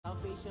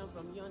Salvation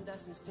from yonder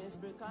since chains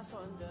break us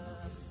under.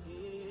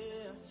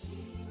 Yeah.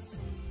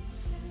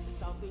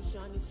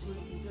 Salvation is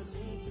free, you don't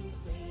need to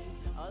pay.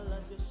 All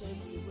of your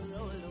shame, you will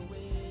roll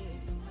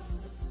away.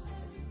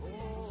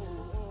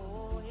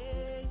 Oh,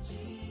 hey,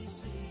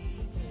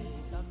 GCK.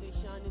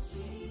 Salvation is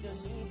free, you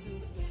don't need to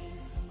pay.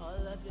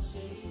 All of your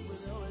shame, you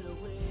will roll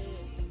away.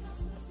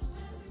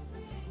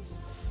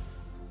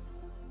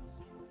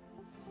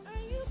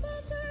 Are you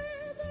better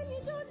than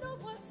you don't know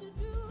what to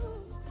do?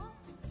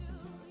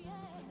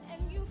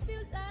 And you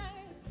feel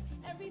like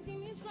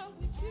everything is wrong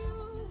with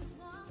you.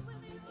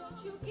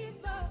 Don't you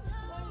give up,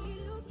 only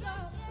look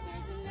up.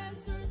 There's an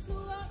answer to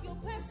all your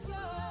questions.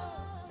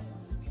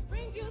 We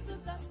bring you the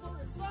gospel,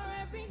 it's for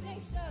every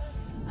nation.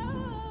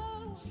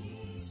 Oh,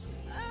 Jesus.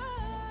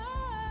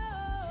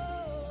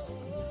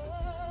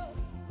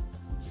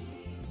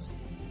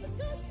 The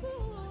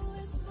gospel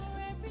is for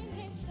every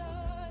nation.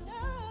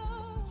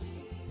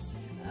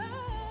 Oh,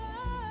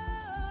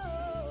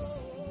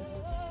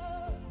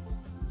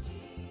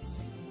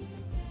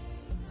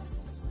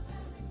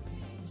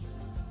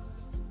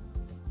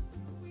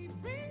 we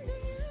bring to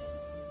you.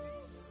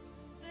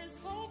 There's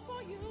hope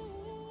for you.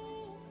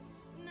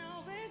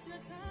 Now is your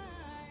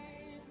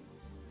time.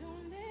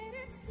 Don't let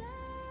it slide.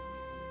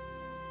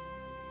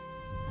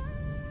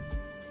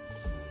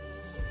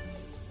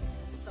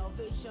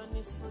 Salvation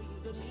is free, you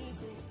don't need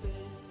to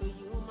pay. But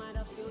you might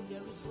have felt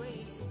there is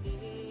grace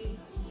today.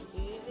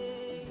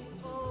 Hey,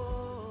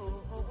 oh.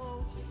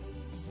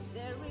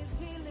 There is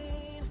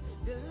healing,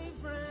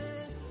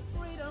 deliverance,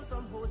 freedom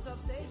from holds of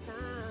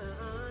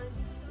Satan.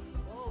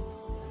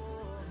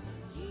 Oh,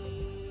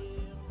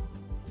 yeah.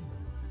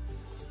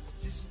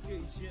 Just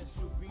in case, yes,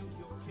 so bring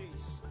your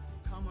case.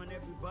 Come on,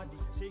 everybody,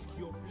 take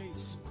your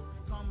place.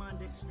 Come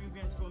and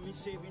experience for me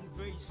saving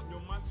grace. No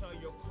matter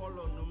your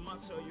color, no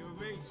matter your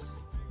race.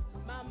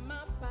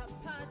 Mama,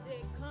 papa,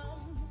 they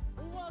come.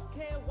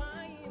 Okay,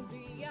 wine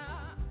beer.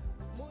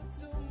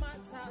 Mutu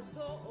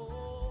matazo.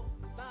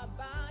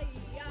 Baba,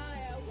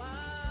 yeah,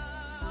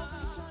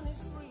 Salvation is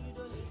free, you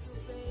don't need to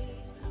pay.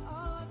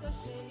 All of the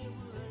shame you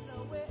will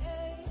run away.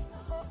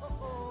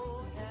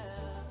 Oh,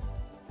 yeah.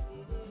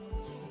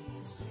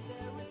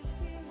 There is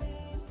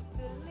healing,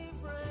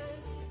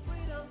 deliverance,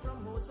 freedom from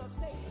holds of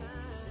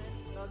Satan.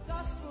 The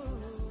gospel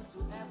to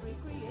every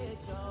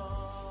creature.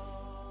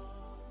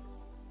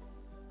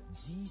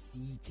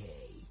 GCK.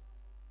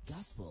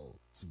 Gospel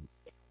to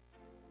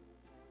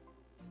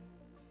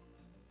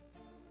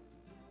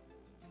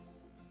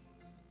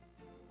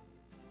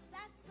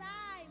That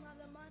time of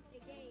the month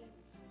again.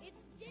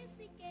 It's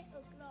GCK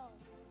o'clock.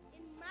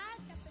 In Mark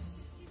chapter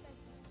 16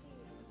 verse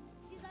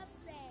 16, Jesus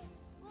said,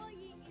 "Go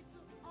ye into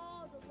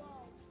all the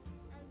world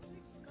and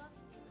preach the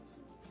gospel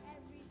to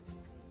every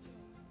creature."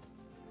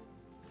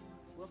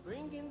 We're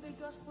bringing the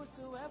gospel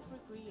to every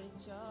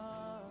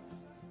creature.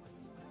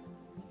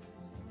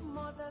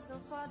 Mothers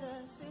and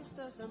fathers,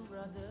 sisters and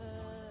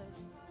brothers.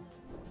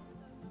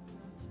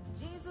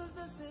 Jesus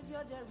the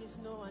Savior, there is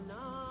no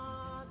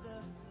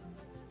another.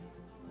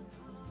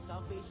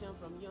 Salvation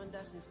from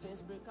yonder since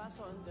chains break us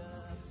under.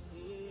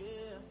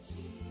 Yeah.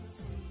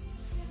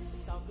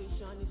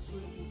 Salvation is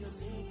free, you don't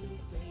need to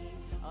pay.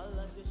 All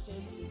of your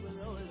shame, you will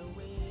roll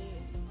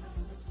away.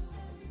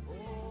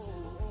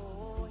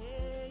 Oh,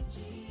 hey,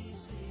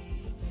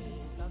 GCK.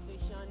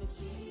 Salvation is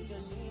free, you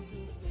don't need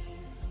to pay.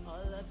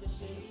 All of your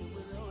shame, you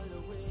will roll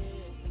away.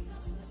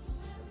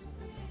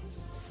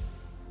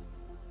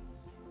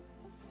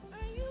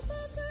 Are you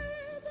better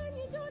than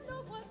you don't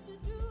know what to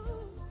do?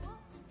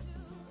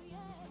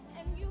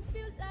 And you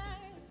feel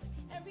like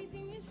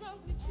everything is wrong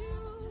with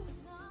you.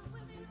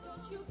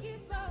 Don't you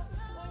give up,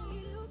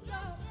 only look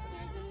up.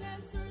 There's an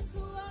answer to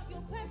all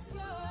your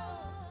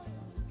questions.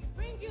 We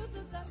bring you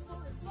the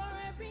gospel, it's for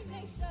every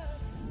nation.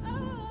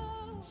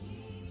 Oh,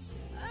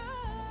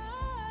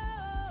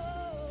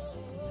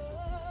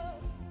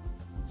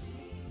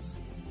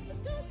 the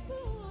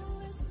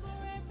gospel is for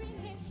every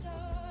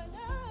nation.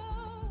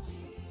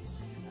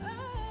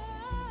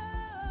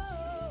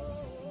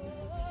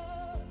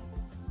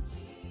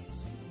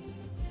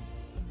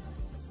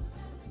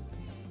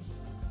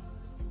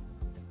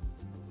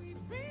 We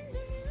bring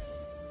the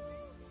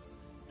news.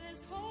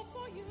 There's hope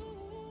for you.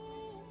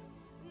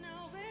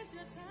 Now is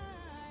your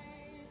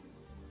time.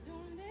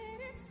 Don't let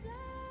it slide.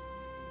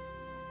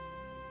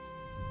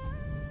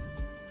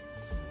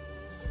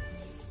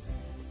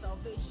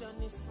 Salvation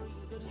is free,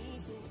 you don't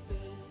need to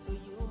pay. Though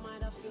you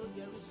might have felt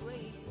there is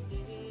grace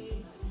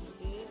today.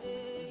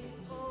 Hey,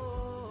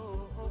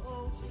 oh.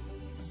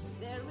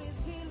 There is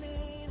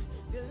healing,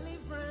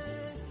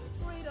 deliverance,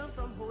 freedom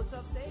from holds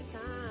of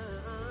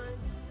Satan.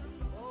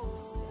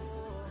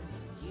 Oh,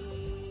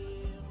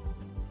 yeah.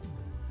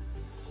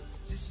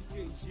 Just in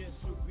case, yes,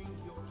 so bring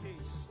your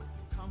case.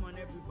 Come on,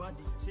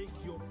 everybody, take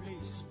your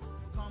place.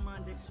 Come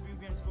and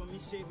experience for me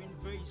saving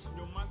grace.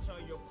 No matter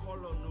your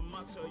color, no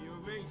matter your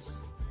race.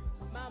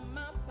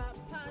 Mama,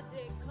 papa,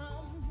 they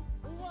come.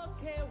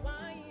 Okay,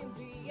 wine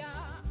beer.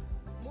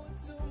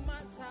 Mutu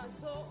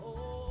matazo.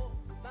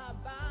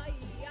 Baba,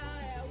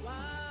 yeah,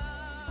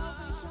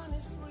 Salvation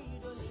is free, you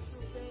don't need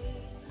to pay.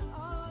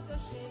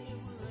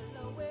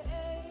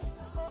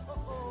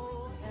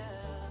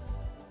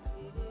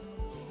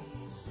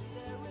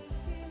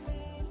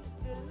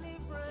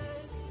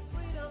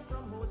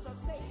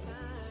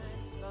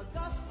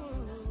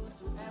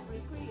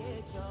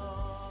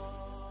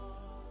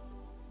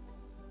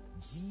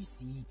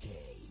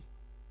 GCK,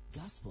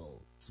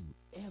 Gospel to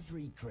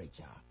every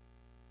creature.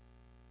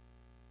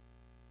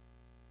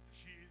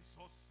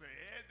 Jesus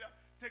said,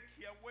 take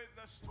away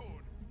the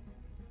stone.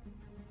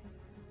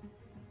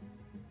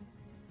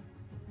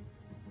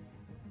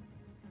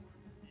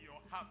 You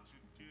have to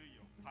do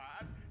your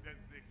part.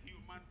 There's the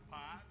human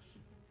part.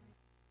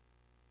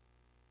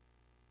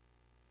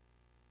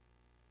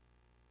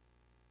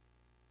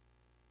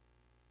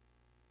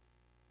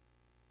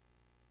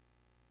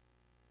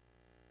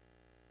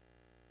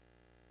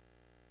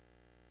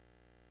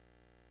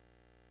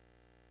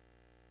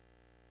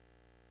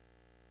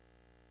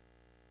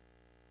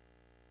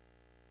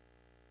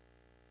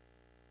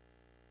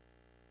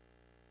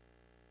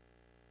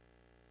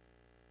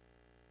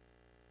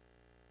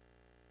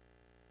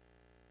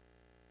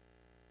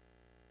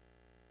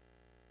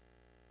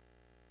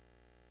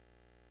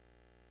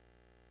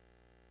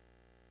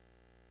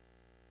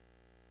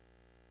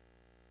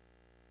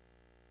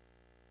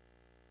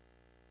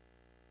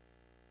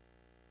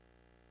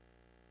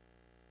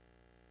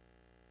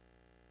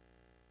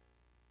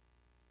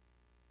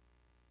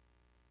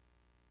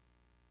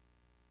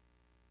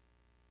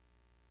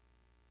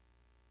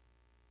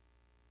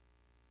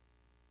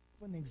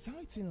 An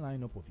exciting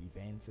lineup of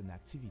events and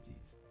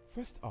activities.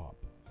 First up,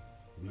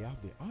 we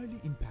have the highly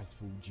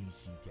impactful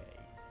GCK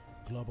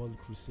Global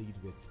Crusade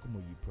with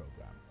Kumoyi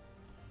program.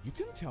 You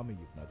can't tell me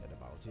you've not heard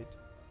about it.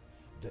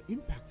 The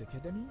Impact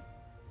Academy.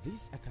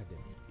 This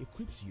academy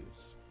equips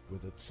youth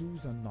with the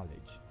tools and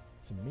knowledge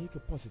to make a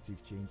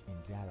positive change in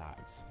their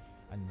lives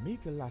and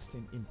make a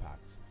lasting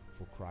impact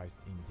for Christ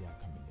in their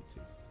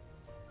communities.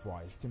 For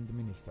our esteemed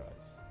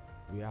ministers,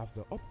 we have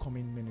the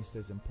upcoming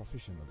Ministers and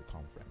Professional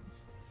Conference.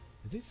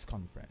 This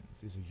conference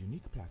is a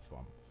unique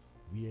platform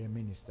where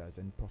ministers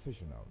and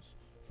professionals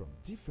from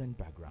different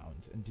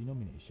backgrounds and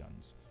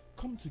denominations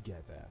come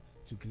together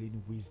to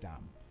glean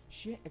wisdom,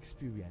 share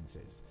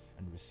experiences,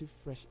 and receive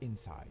fresh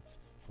insights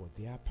for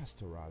their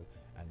pastoral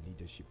and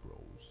leadership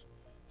roles.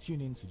 Tune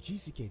in to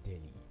GCK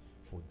Daily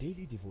for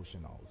daily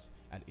devotionals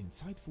and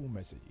insightful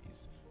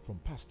messages from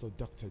Pastor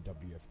Dr.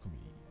 W.F.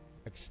 Kumi.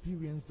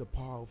 Experience the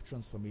power of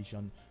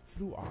transformation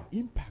through our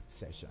impact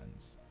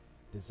sessions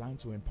designed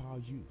to empower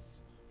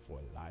youth for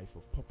a life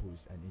of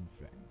purpose and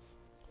influence.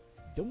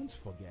 Don't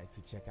forget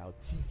to check out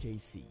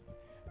TKC,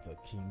 the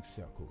King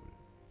Circle,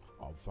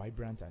 our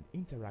vibrant and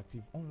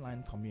interactive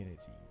online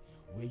community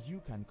where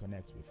you can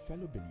connect with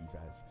fellow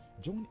believers,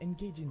 join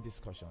engaging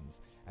discussions,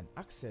 and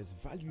access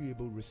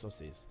valuable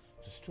resources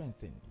to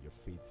strengthen your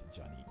faith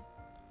journey.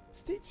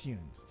 Stay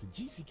tuned to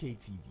GCK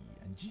TV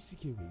and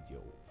GCK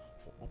Radio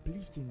for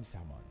uplifting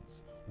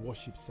sermons,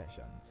 worship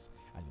sessions,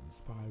 and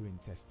inspiring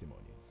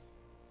testimonies.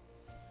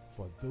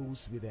 For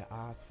those with a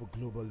heart for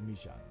global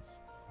missions,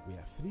 we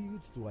are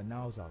thrilled to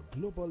announce our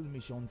Global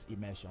Missions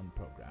Immersion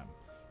Program,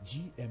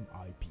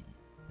 GMIP.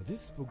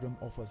 This program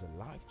offers a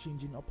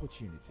life-changing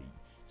opportunity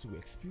to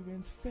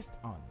experience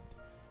firsthand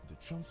the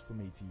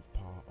transformative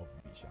power of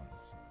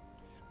missions.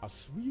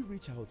 As we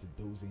reach out to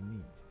those in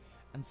need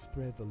and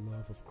spread the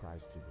love of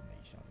Christ to the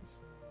nations.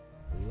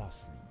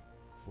 Lastly,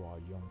 for our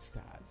young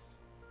stars,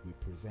 we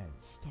present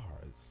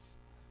Stars,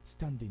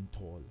 Standing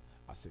Tall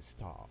as a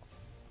Star.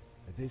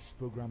 This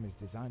program is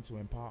designed to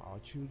empower our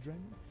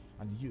children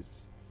and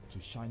youth to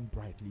shine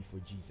brightly for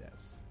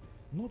Jesus,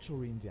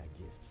 nurturing their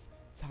gifts,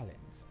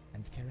 talents,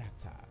 and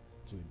character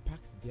to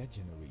impact their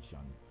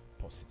generation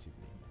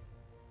positively.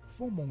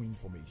 For more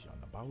information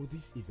about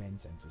these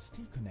events and to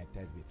stay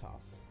connected with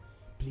us,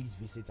 please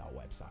visit our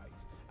website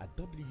at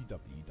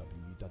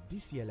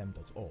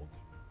www.dclm.org.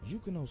 You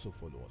can also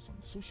follow us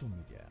on social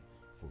media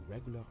for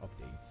regular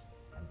updates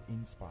and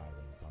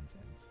inspiring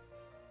content.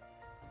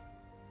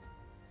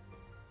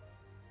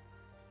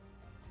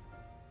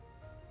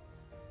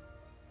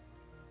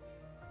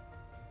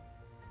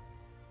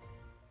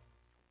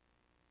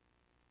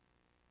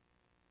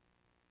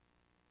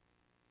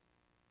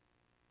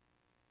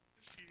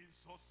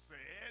 Jesus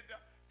said,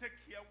 take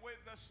away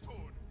the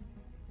stone.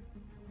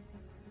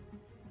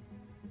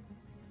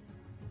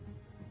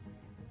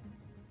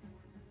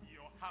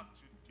 You have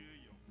to do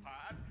your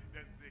part.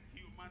 There's the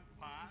human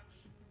part.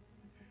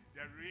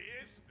 There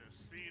is the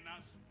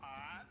sinner's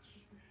part.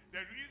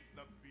 There is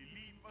the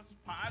believer's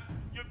part.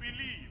 You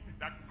believe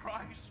that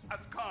Christ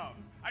has come,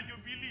 and you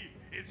believe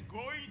it's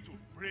going to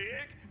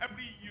break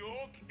every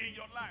yoke in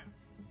your life.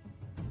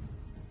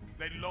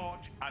 The Lord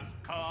has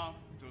come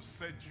to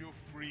set you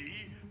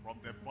free from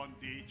the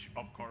bondage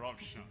of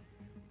corruption.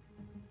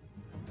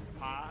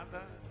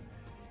 Father,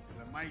 in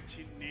the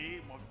mighty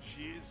name of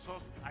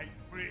Jesus, I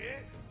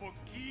pray,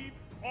 forgive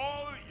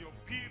all your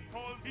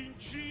people in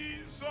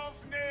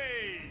Jesus'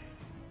 name.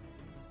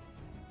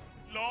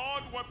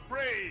 Lord, we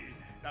pray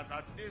that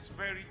at this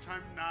very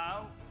time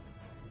now,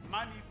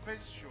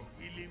 manifest your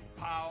healing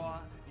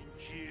power in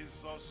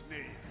Jesus'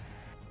 name.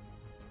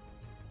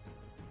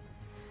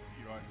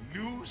 You are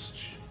loosed,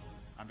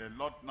 and the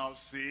Lord now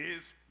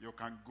says you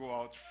can go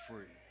out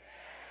free.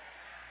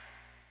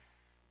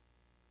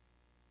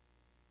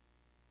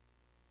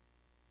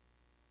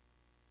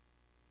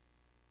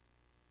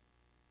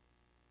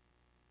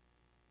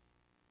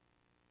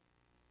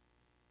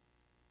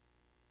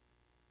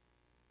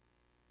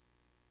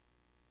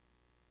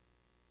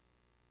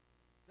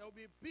 There will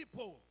be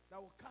people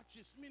that will catch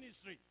his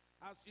ministry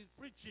as he's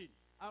preaching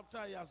after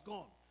he has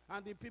gone.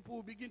 And the people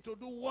will begin to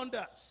do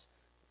wonders.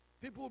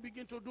 People will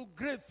begin to do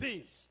great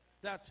things.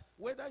 That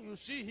whether you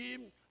see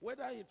him,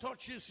 whether he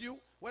touches you,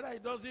 whether he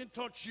doesn't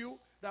touch you,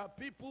 that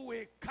people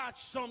will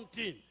catch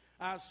something.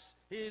 As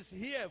he is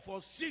here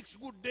for 6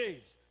 good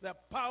days, the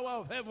power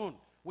of heaven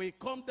will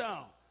come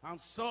down and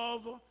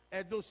solve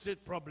Edo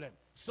State problem.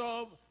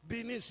 Solve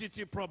Benin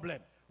City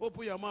problem.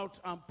 Open your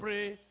mouth and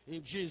pray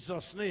in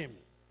Jesus' name.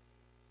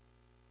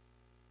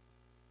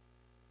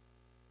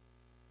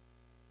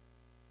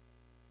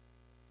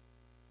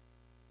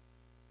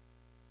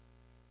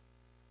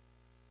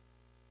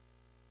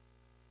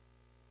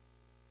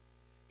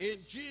 In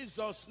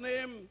Jesus'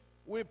 name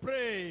we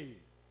pray.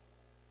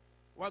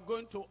 We're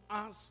going to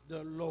ask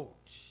the Lord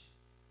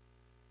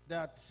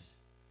that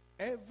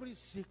every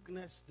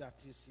sickness that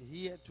is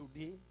here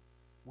today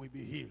will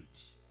be healed.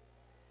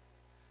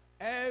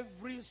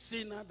 Every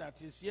sinner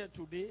that is here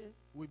today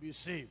will be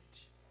saved.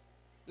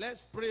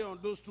 Let's pray on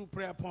those 2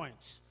 prayer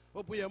points.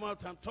 Open your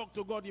mouth and talk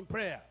to God in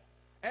prayer.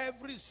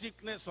 Every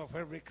sickness of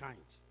every kind.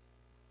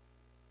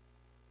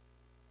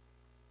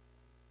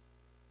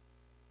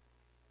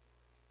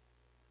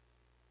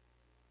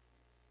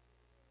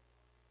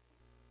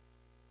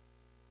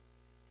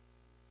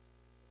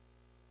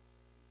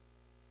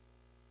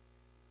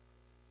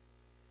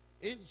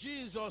 In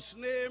Jesus'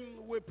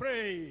 name we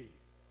pray.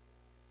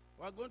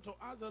 We're going to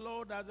ask the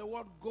Lord that the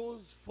word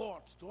goes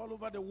forth to all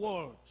over the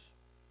world.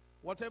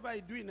 Whatever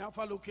you do in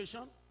Alpha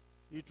location,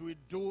 it will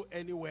do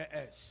anywhere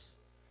else.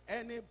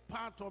 Any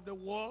part of the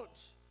world,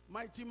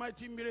 mighty,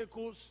 mighty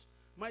miracles,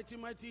 mighty,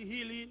 mighty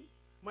healing,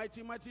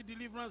 mighty, mighty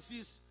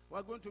deliverances.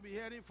 We're going to be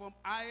hearing from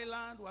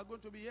Ireland. We're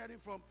going to be hearing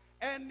from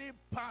any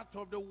part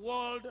of the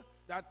world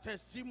that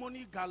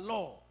testimony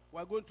galore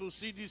we're going to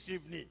see this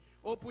evening.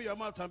 Open your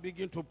mouth and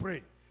begin to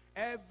pray.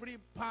 Every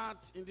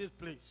part in this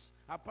place,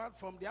 apart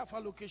from the Alpha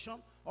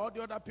location, all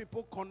the other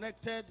people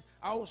connected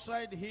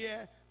outside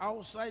here,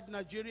 outside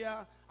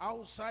Nigeria,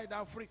 outside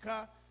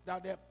Africa,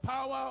 that the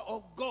power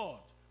of God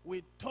will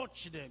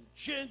touch them,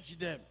 change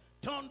them,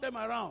 turn them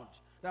around,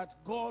 that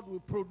God will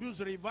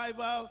produce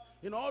revival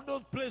in all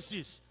those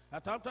places.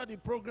 That after the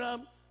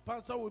program,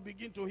 Pastor will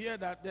begin to hear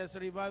that there's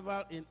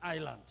revival in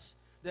Ireland.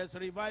 There's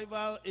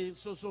revival in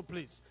so-so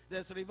place.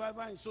 There's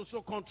revival in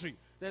so-so country.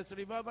 There's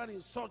revival in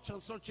such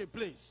and such a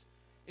place.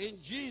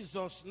 In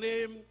Jesus'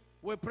 name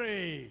we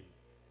pray.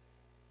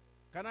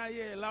 Can I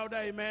hear a louder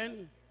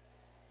amen?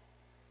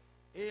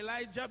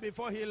 Elijah,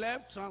 before he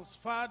left,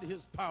 transferred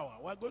his power.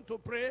 We're going to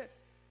pray.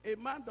 A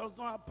man does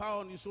not have power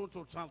on his own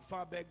to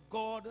transfer, but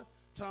God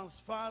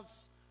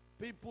transfers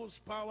people's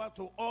power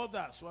to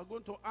others. We're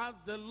going to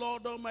ask the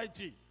Lord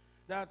Almighty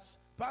that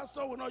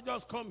Pastor will not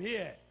just come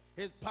here.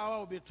 His power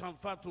will be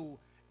transferred to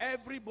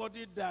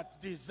everybody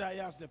that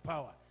desires the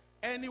power.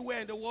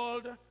 Anywhere in the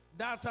world,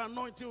 that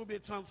anointing will be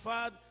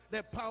transferred.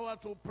 The power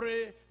to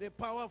pray, the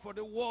power for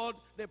the word,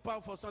 the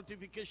power for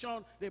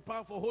sanctification, the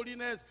power for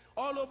holiness.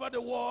 All over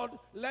the world,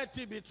 let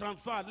it be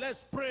transferred.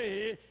 Let's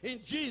pray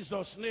in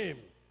Jesus' name.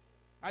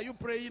 Are you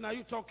praying? Are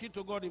you talking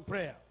to God in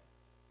prayer?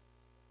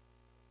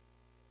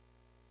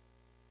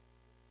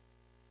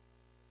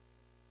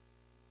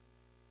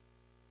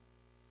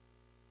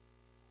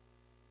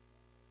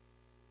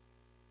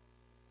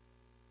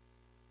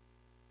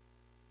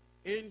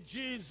 In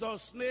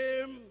Jesus'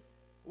 name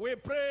we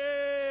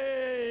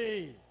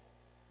pray.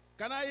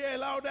 Can I hear a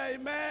louder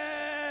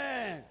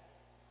amen?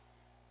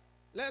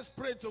 Let's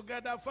pray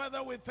together.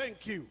 Father, we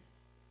thank you.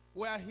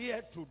 We are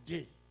here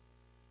today.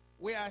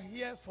 We are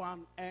here for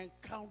an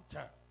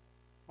encounter,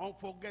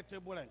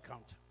 unforgettable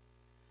encounter.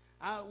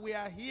 And we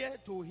are here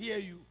to hear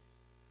you.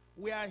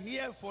 We are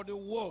here for the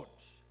word.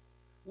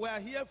 We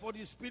are here for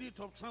the spirit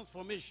of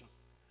transformation.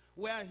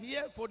 We are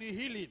here for the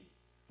healing,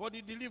 for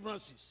the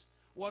deliverances.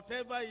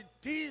 Whatever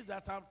it is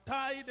that have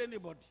tied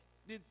anybody,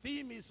 the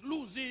theme is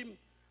lose him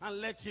and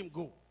let him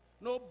go.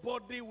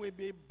 Nobody will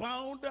be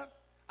bound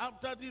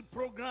after the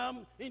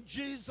program in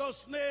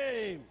Jesus'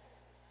 name.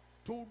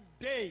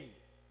 Today,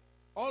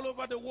 all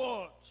over the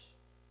world,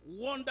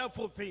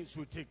 wonderful things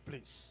will take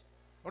place.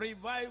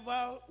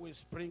 Revival will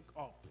spring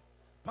up.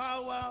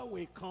 Power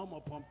will come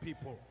upon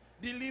people.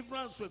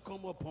 Deliverance will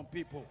come upon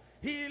people.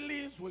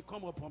 Healings will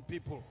come upon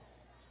people.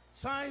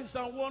 Signs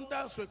and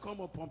wonders will come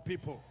upon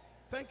people.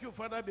 Thank you,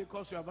 Father,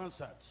 because you have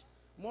answered.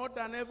 More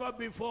than ever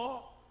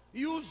before,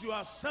 use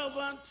your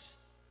servant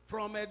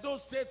from Edo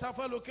State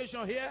Alpha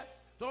location here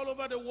to all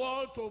over the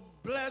world to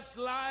bless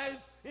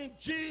lives in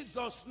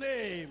Jesus'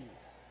 name.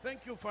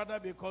 Thank you, Father,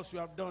 because you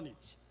have done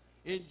it.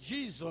 In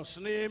Jesus'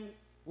 name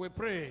we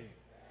pray.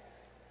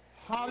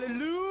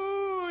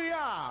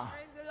 Hallelujah.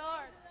 Praise the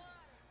Lord.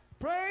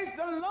 Praise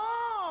the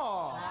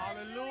Lord.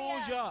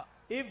 Hallelujah.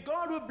 If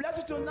God will bless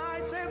you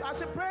tonight, I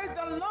say praise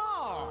the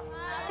Lord.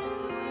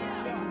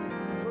 Hallelujah.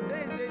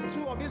 Today is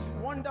day 2 of this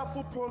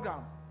wonderful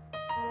program.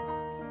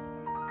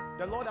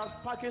 The Lord has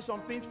packaged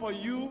some things for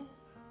you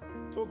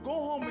to go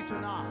home with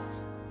tonight.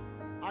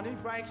 And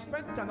if you are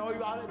expectant or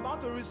you are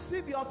about to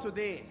receive yours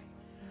today,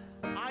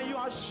 and you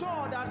are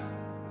sure that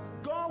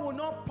God will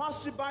not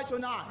pass you by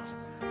tonight.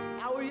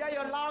 I will hear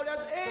your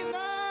loudest amen.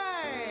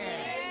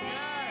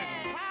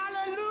 Amen.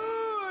 Hallelujah.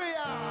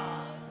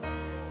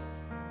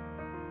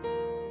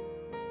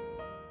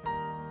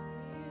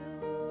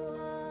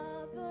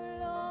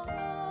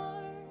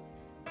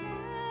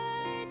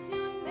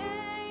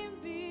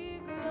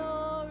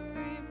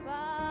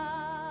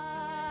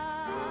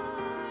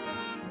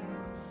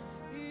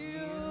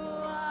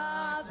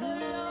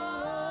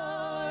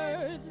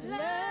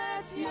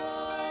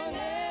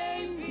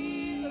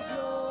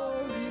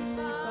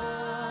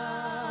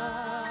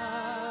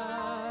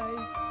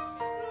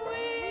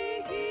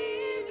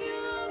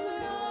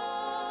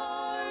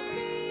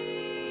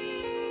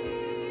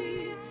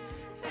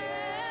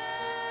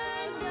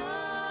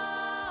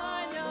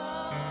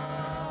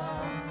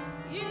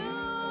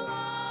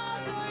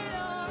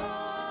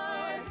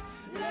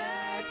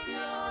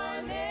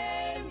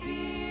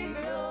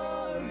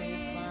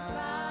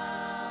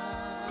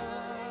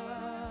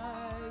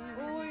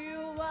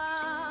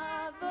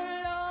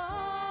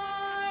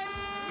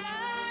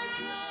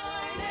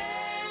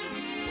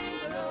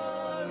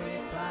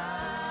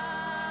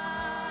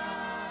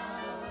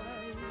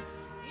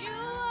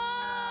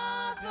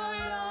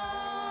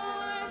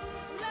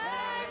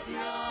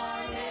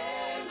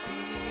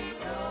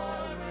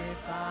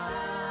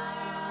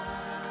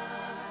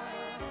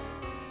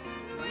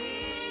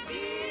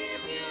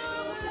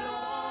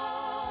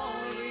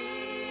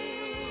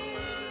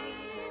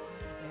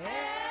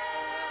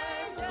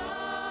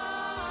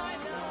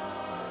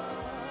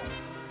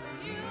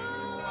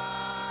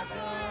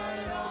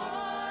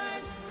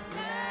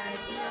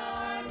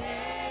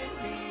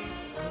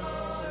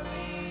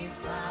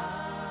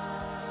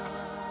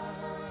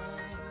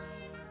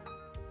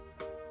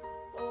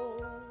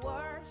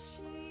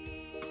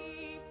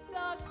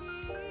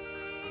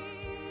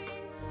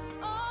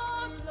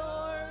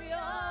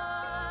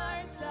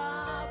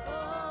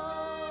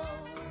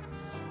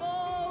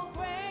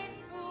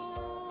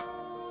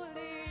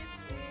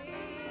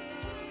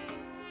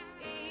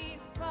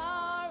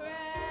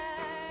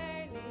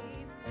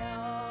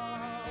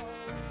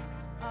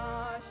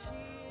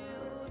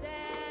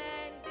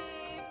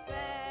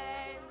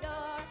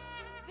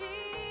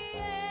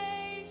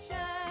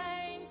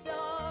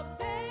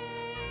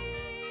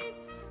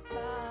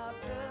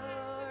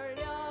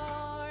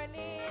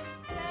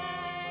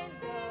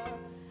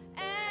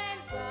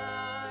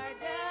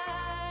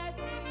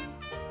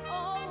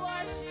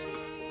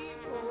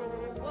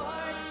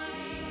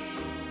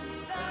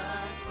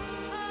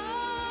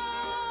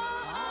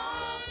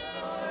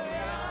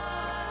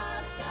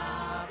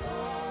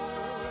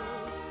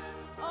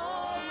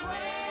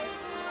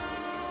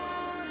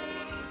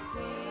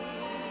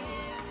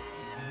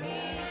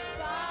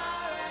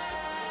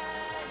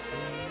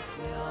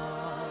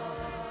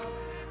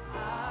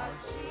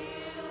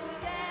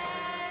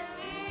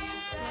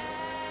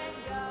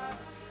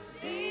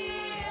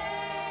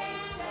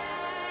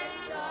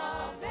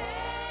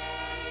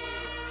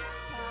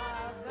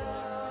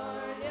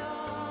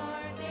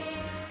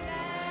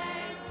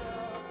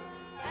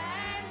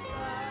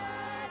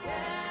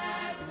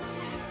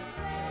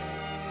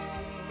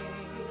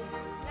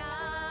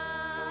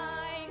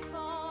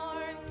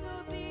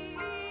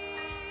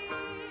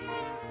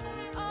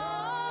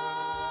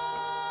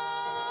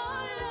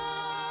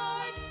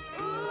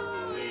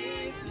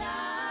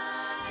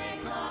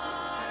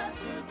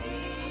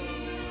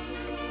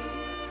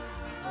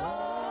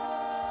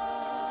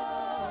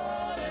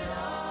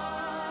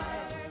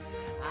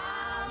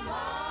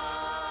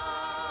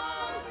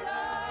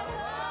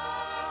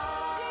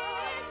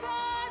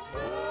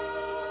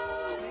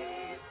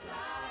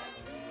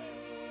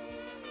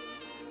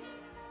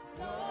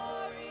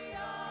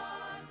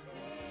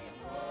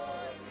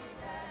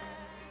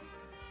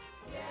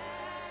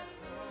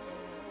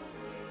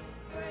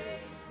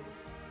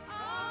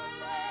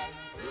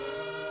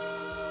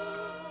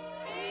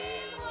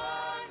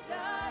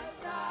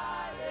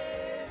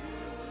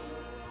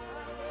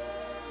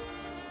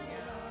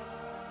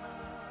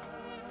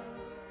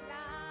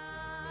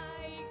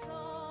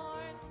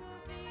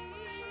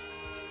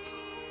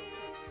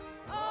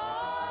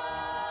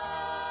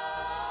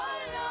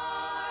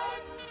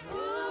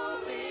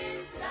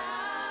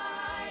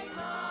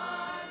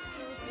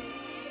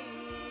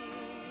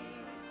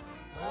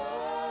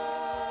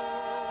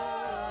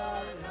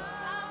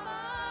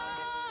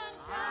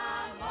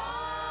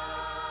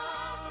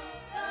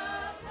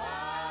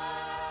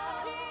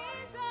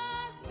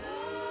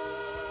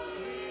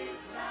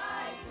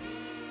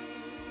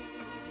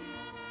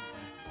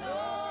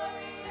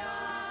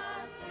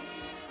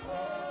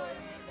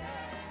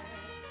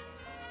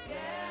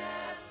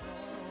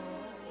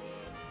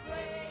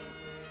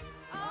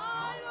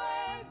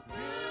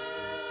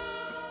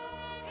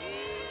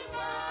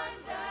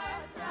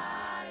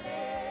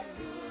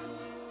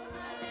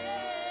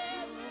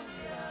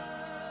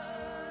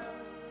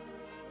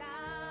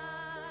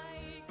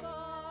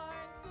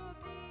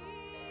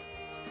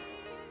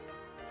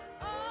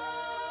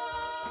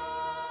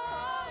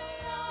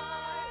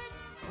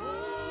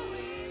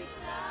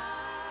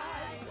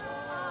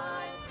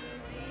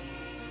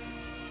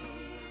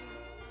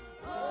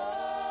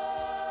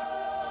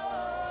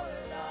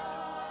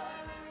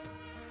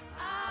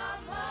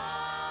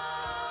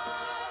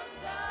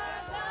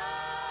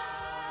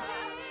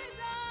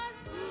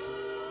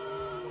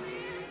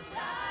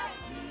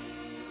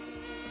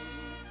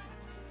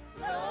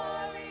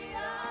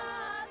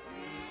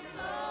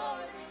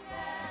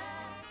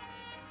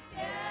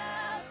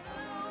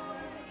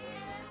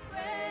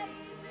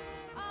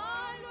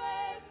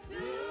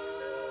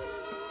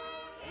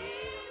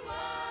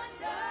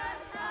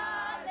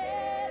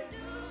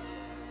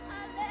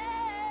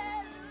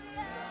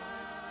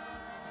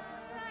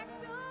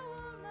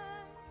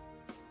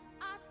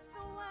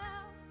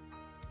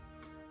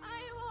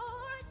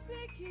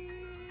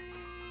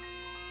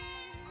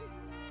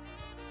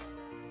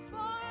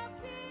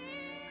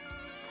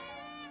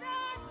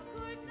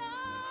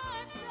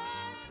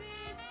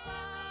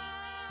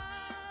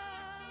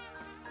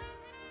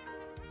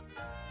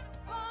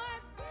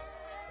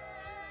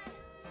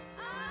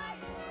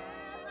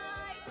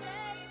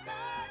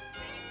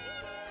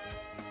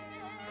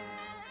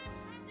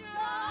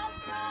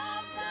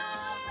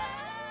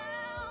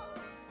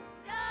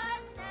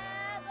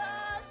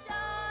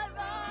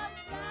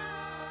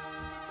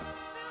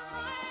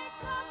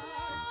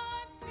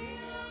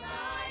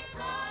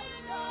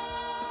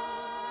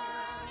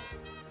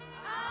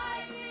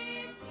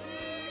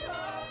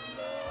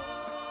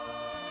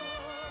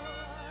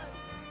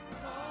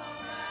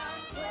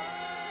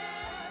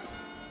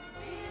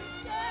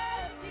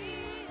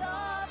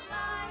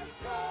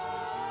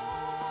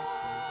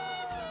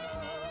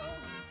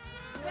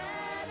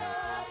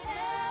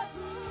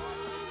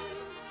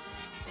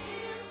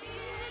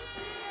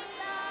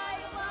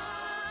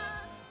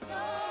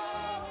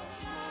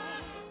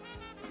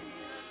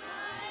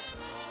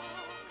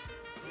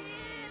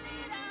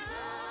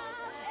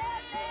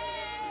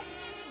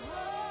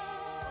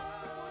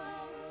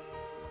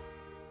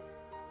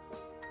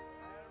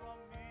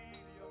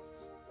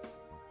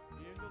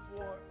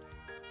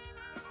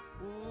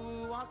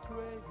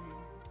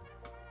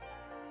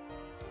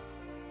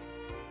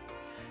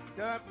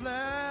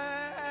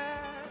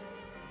 declare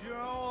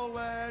your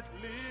word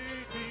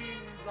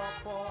leadings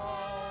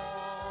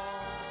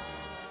upon.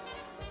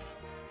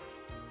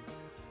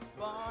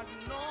 But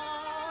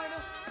none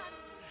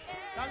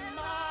can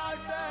mark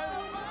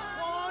them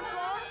one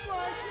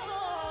transgression.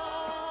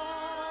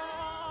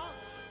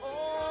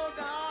 Oh,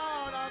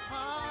 down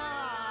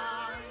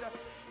upon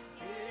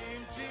in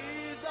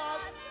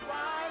Jesus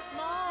Christ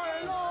my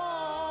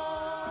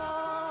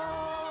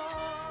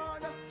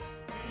Lord.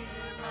 He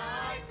is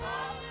my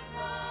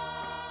comfort.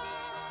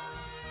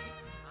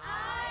 I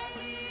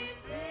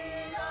lift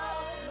it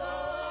up,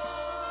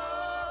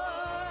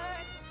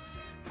 Lord.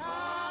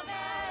 Come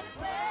and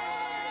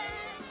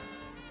quench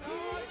the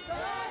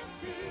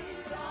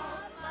thirsting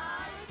of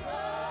my soul.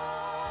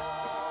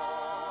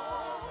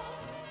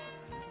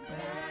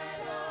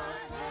 Bread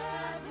of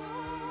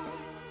heaven,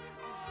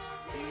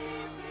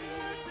 give me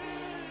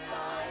till I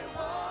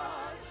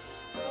want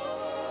no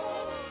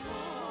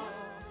more.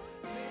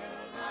 Fill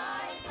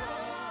my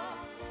cup,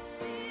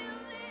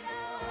 fill it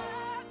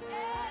up,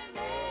 and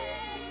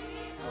make me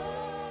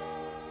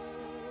whole.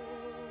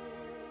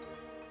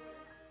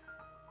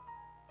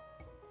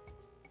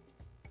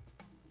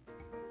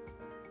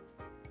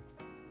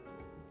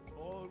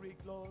 Glory,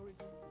 glory,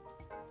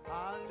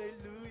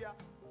 hallelujah.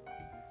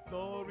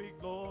 Glory,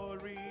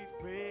 glory,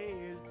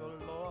 praise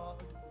the Lord.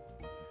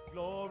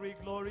 Glory,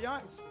 glory,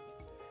 yes.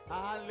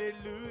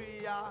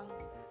 Hallelujah.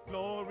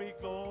 Glory,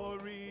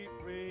 glory,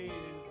 praise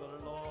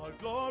the Lord.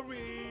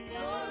 Glory.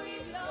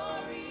 Glory,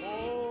 glory,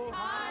 Oh.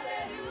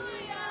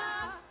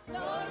 hallelujah.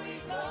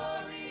 Glory,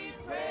 glory,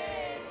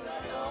 praise the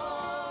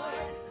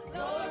Lord.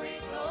 Glory,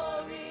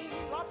 glory,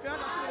 Clap your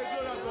hands and sing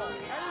the glory of God.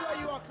 Anywhere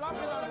you are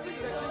clapping and sing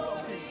the King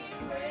of Kings.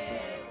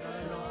 praise the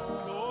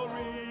Lord.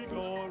 Glory,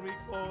 glory,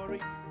 glory.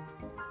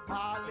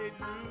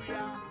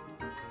 Hallelujah.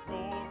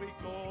 Glory,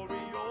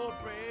 glory, oh,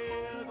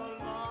 praise the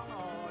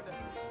Lord.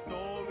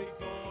 Glory,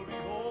 glory,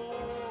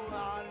 oh,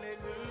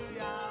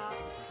 hallelujah.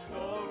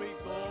 Glory,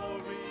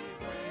 glory,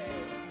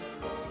 praise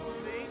the Lord.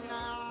 Sing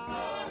now.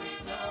 Glory,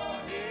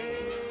 glory,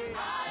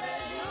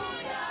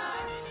 hallelujah.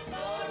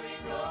 Glory,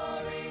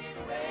 glory,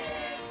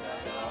 praise the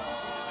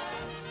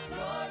Lord.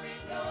 Glory,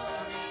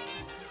 glory,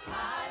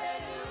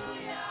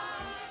 hallelujah.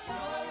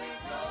 Glory,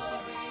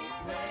 glory,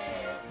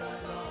 praise the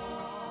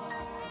Lord.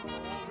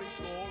 Glory,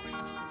 glory,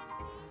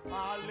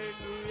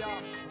 hallelujah.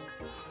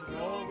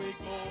 Glory,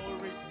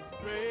 glory,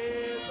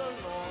 praise the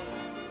Lord.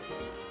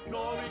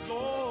 Glory,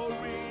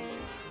 glory,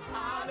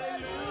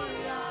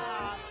 hallelujah.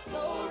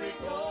 Glory,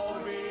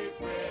 glory,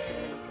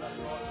 praise the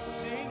Lord.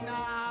 Sing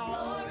now.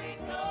 Glory,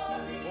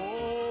 glory, Oh,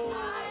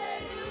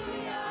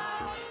 hallelujah.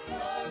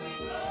 Glory,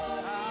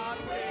 glory,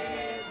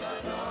 praise the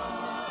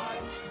Lord.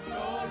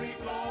 Glory,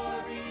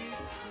 glory,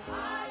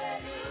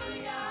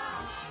 hallelujah.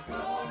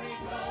 Glory,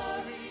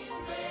 glory,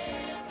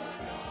 praise the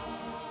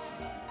Lord.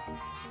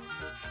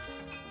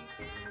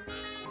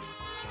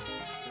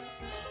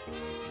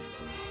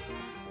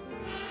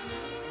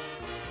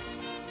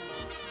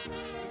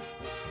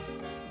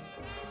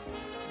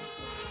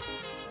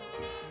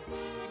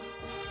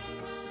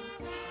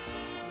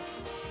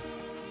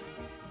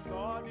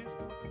 God is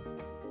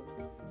good.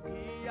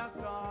 He has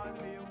done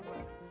me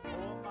well.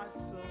 Oh, my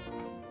soul,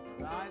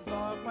 rise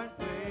up and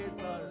praise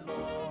the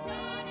Lord.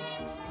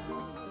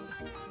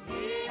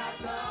 He has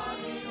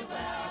done me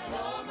well,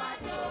 oh my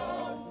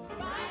soul.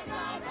 Rise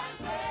up and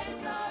praise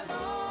the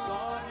Lord.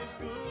 God is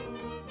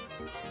good.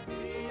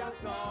 He has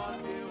done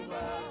me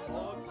well.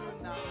 Oh,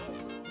 tonight,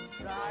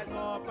 rise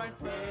up and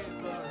praise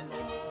the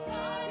Lord.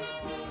 God is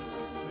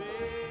good.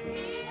 Praise.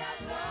 He has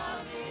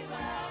done me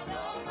well, oh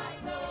my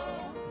soul.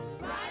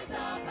 Rise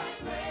up and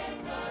praise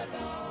the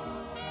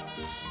Lord.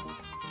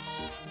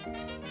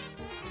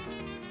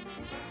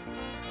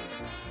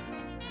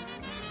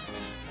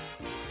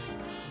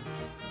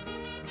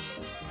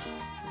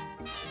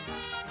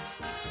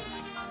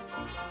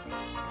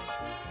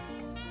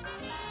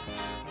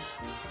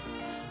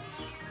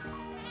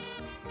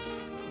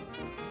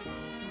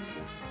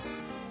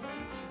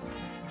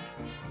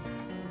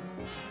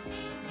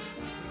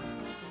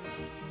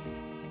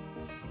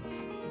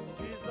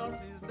 Jesus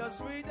is the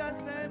sweetest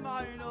name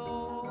I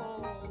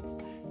know.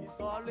 He's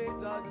always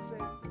done the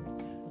same.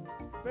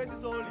 Praise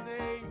His holy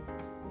name.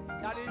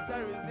 That is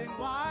the reason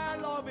why I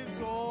love Him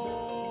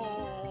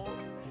so.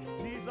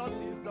 Jesus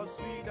is the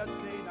sweetest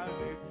name I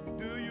know.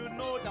 Do you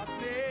know that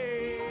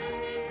name?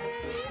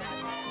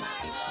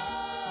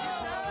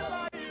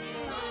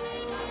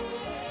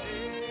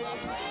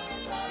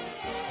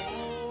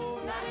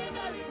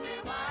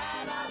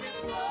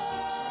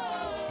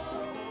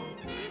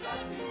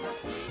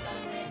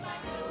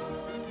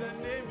 It's the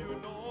name you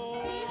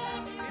know.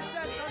 It's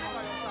the name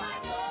by your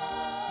side.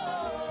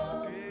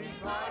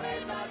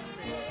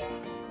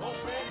 Oh,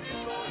 praise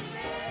His holy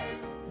name.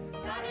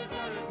 That is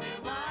the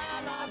reason why I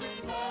love Him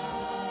so.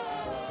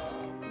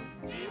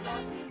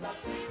 Jesus is the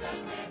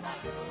sweetest name I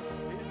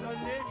know. It's the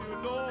name you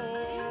know.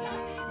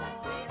 Jesus is the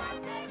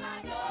sweetest name I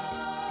know.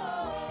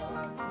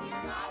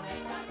 He's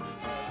always done the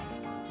same.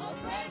 Oh,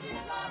 praise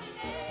His holy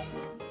name.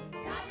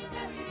 That is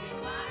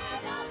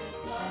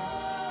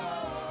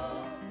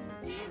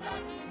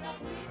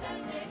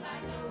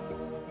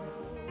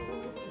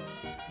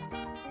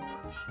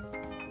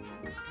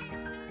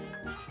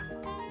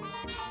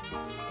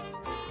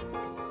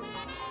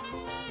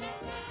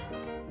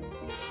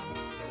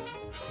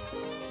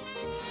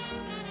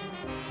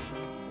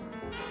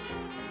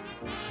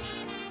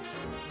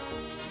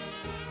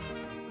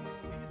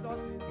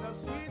Jesus is the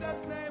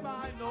sweetest name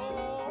I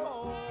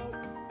know.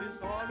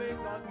 It's always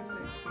on the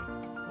same.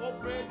 Oh,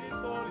 praise His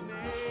holy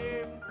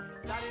name.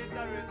 That is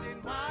the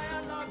reason why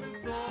I love Him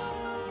so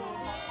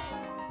much.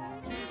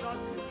 Jesus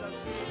is the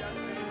sweetest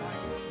name I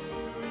know.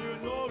 Do you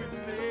know His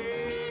name? Do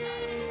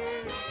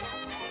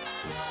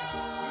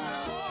you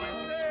know His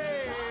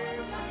name?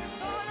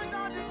 It's always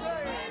on the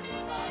same.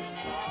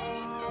 Oh,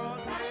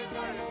 that is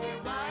the reason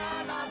why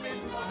I love Him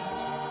so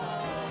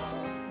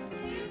much.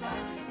 Jesus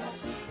is the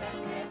sweetest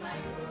name I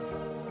know.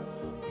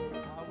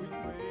 I will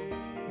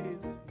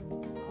praise Him.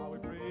 I will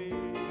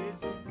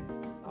praise Him.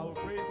 I will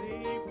praise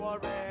Him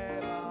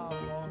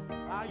forevermore.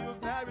 Are you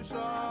very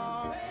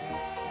sure?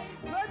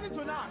 Praise Him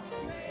tonight.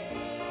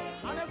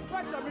 And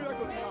expect a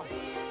miracle tonight.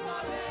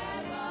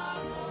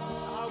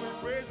 I will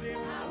praise Him. I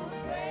will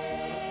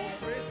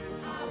praise Him.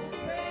 I will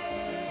praise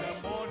in the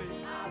morning.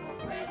 I will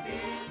praise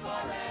Him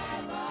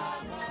forevermore.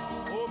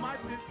 Oh, my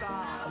sister. I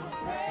will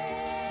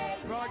praise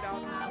brother.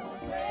 I will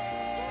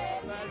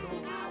praise fellow.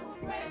 I will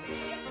praise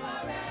Him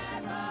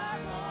forevermore.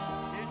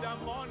 In the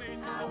morning.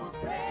 I will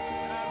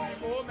praise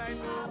every moment.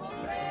 I will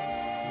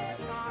praise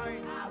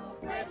time. I will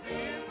praise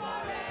Him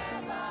forevermore.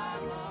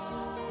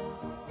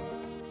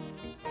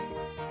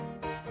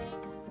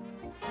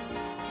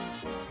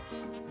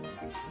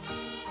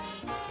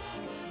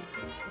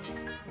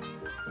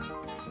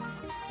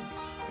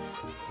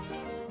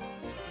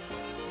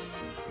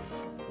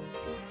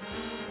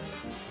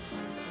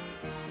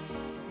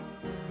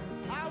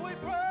 I will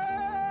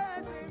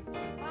praise Him.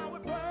 I will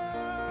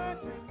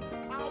praise Him.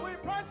 I will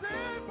praise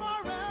Him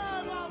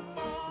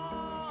forevermore.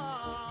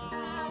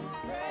 I will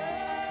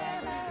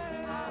praise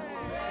Him. I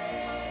will praise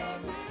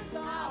Him.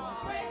 I will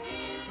praise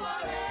Him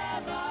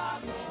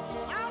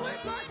forevermore. I will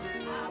praise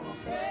Him. I will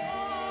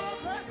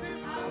praise Him.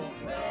 I will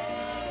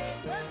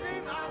praise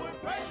Him. I will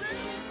praise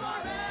Him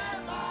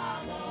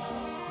forevermore.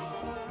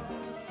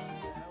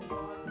 And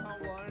what a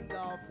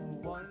wonderful,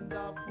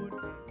 wonderful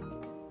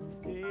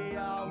day I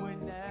will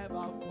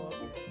never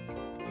forget.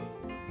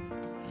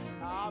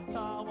 After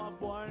I've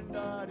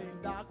wandered in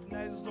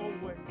darkness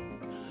away,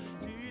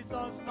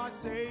 Jesus my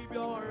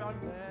Savior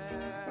and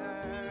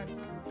met.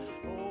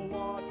 Oh,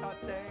 what a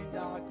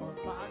tender,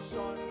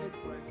 compassionate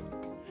friend.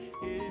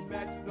 He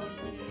met the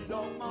need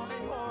of my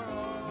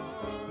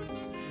heart.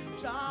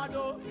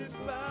 Shadow is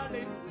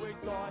burning with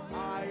joy, I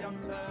am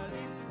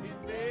telling. He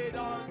made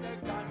all the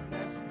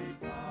darkness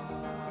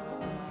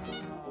begun.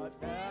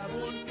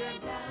 Heaven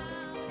came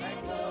down and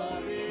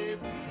glory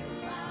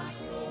filled my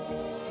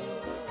soul.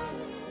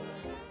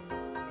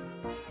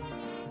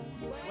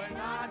 When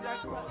at the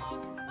cross,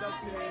 the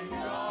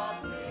Savior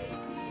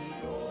made me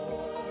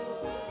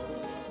whole.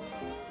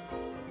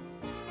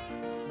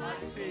 My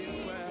sins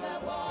were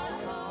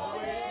washed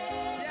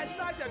away. Be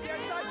excited, be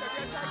excited, be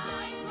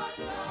excited.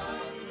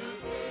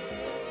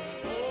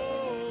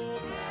 Oh,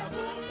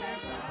 heaven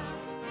came down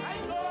and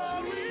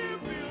glory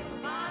filled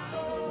my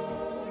soul.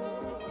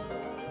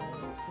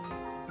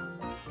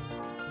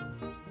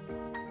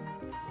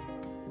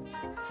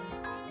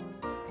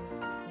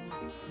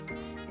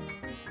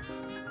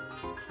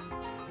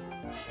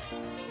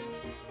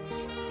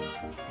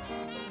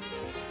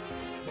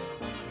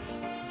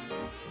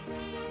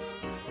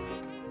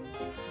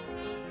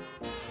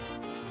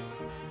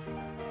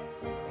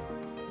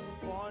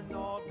 Born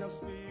of the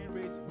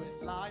Spirit with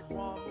life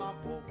from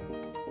above,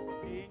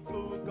 into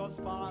God's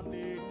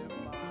family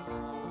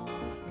divine.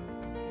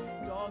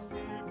 Just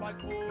but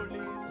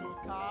fully to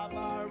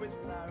Calvary's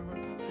level.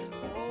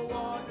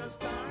 Oh,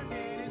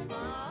 understanding is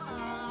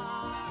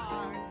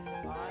mine.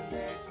 And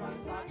the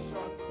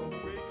transaction so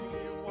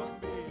quickly was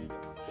made.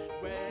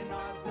 When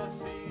as a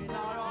sinner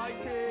I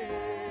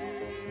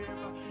came,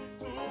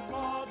 took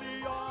all the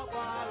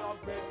offer of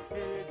grace,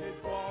 paid it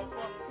for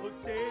who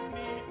saved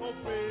me, oh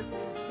praise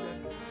His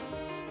name.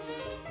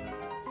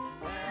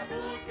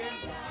 Heaven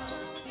came down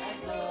and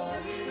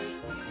glory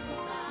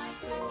filled my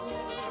soul.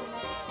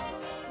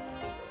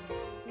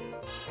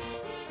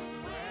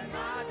 When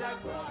at the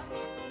cross,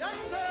 the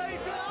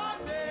Savior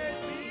made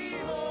me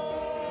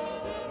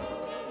whole.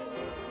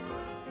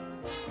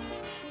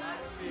 My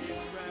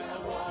sins were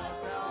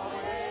washed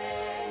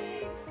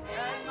away,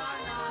 and my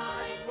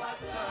night was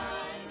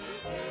turned to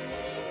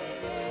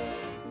day.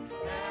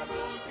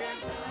 Heaven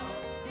came down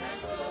and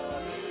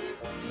glory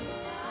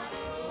filled my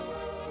soul.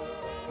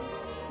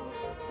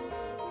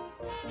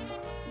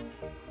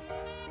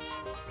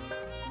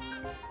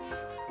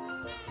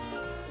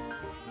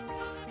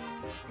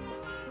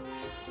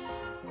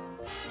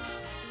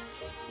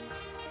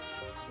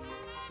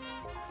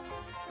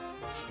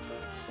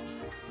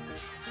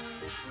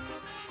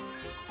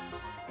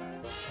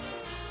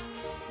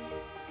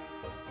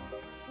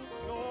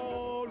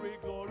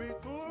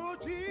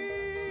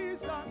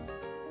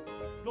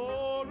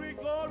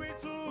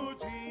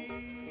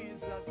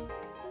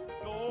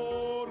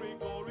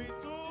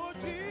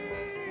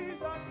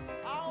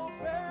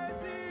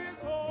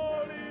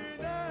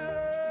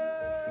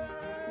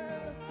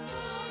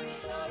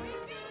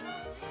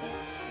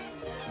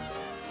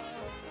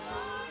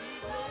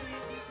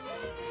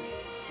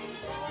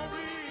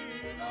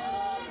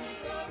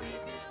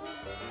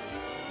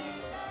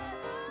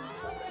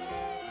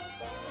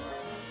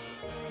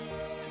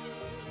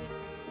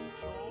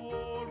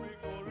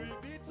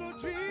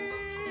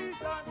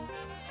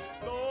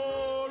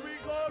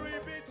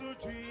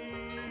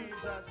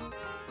 Jesus.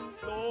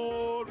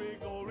 Glory,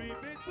 glory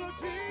be to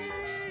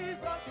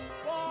Jesus,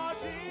 for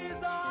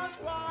Jesus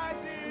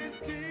Christ is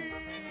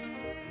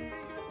King.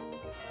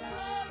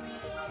 Glory,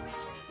 glory be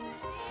to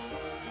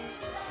Jesus.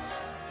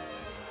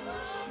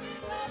 Glory,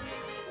 glory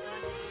be to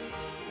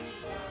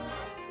Jesus.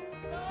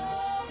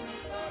 Glory,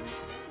 glory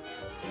be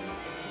to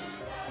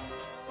Jesus.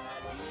 For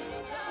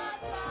Jesus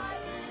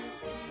Christ is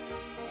King.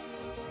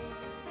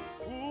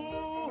 Who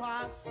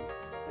has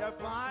the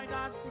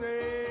final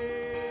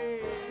say?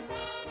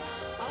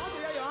 I want to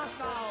hear your hands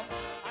now.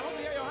 I want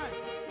to hear your hands.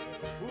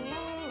 Who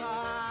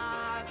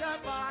has the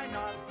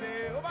final say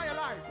over your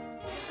life?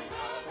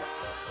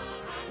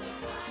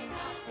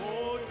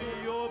 Oh,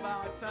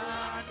 Jehovah,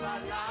 turn my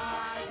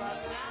life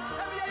around.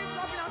 Let me hear you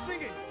clapping and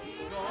singing.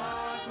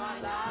 Turn my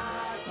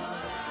life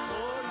around.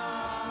 Oh,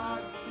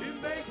 Lord, He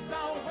makes a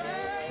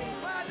way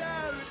where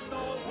there is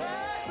no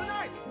way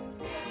tonight.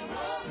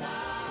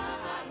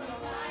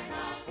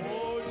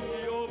 Oh,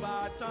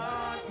 Jehovah,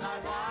 turns my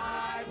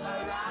life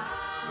around.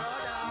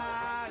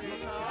 Brother, He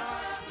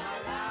turns my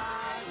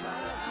life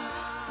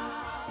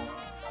around.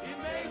 He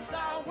makes a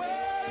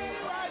way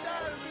where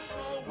there is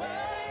no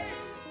way.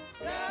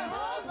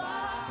 Jehovah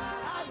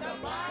has the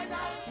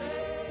final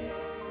say.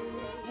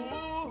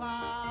 Who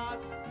has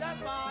the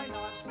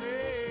final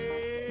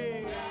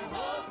say?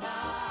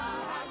 Jehovah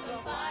has the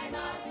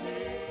final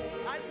say.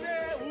 I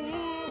say, who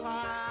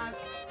has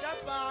the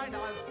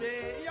final say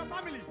in your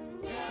family?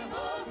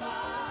 Jehovah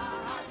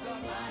has the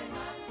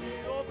final say.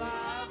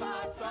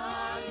 Jehovah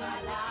turn my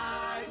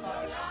life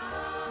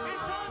around. He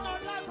turned my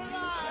life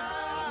around.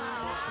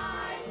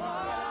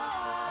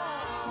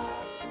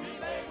 He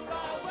makes a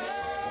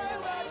way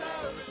where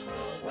there is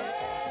no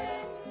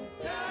way.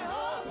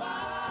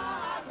 Jehovah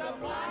has the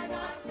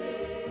final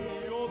say.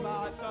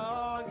 Jehovah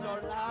turns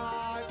our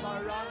life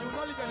around. You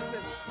know, you can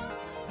say,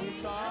 He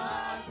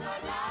turns my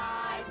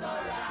life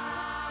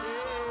around.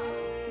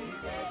 He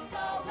makes a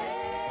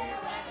way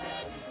where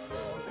there is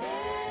no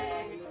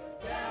way.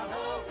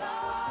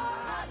 Jehovah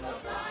has the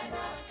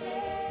final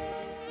say.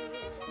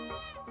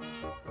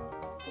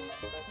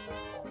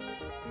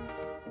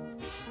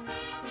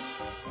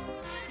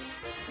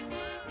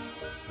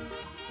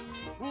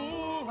 Who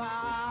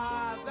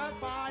has the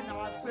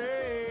final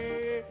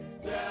say?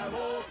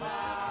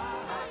 Jehovah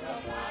has the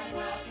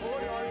final say. Oh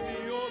Lord,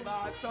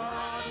 Jehovah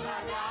turn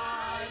my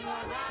life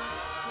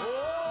around. Oh,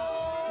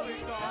 He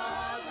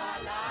turns my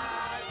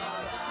life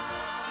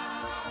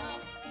around.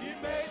 He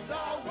makes a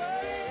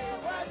way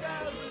where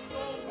there is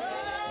no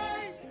way.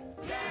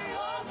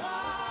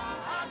 Jehovah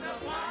has the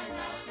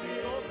final say.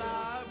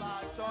 Jehovah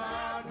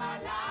turn my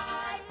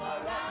life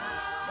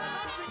around. I'm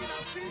not singing,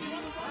 I'm singing. You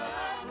want to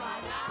turn my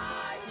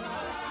life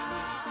around.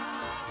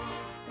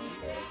 He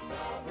makes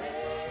a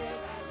way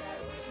where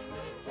there is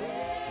no way.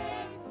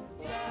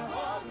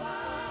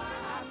 Jehovah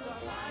has the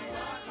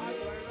final say.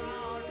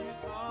 He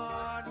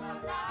turn my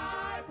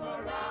life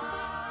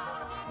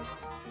around.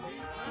 He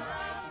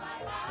turns my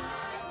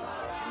life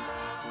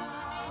around.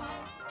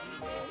 He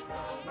makes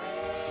a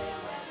way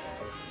where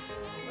there is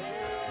no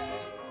way.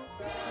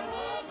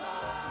 Jehovah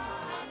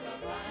has the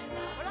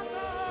final say.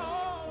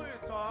 He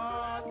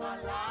turns my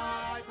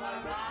life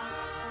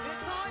around. He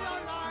turns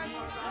your life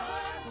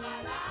around. My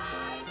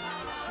life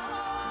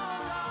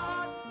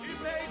around. He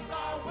makes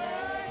a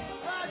way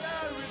where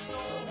there is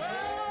no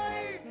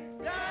way.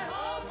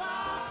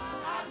 Jehovah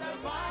has the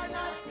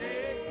final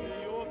say.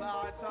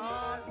 Jehovah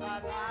turns my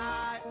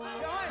life.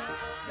 Yours.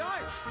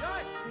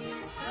 He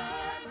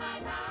turns my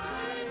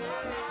life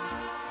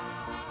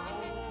around.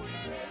 Oh, He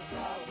makes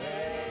a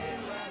way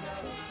where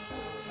there is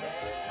no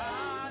way.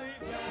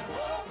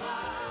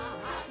 Jehovah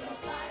has the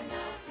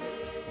final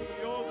say.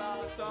 Jehovah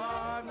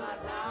turns my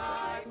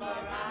life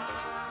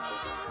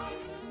around.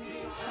 He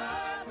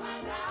turns my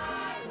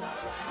life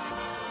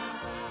around.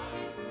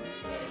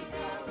 He makes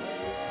a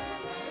way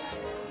where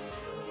there is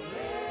no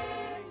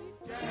way.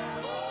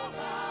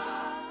 Jehovah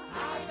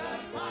has the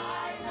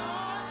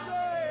final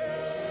say.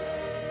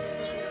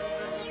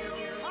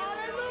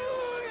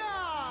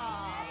 Hallelujah!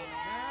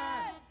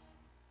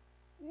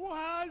 Who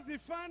has the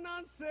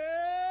final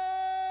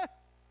say?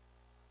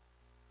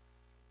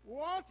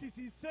 What is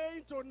He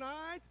saying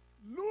tonight?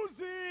 Lose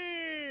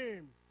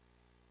him.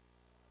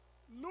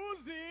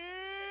 Lose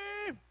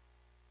him.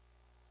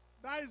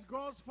 That is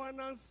God's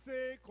final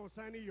say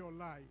concerning your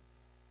life.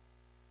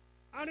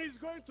 And it's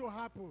going to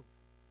happen.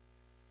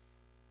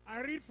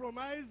 I read from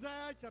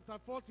Isaiah chapter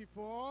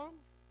 44,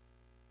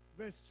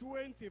 verse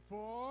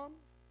 24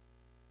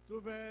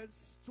 to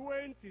verse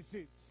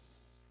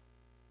 26.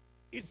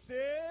 It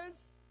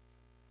says,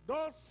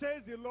 Thus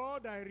says the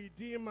Lord thy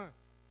Redeemer,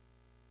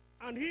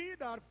 and He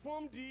that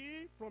formed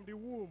thee from the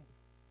womb.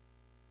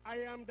 I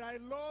am thy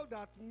Lord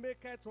that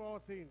maketh all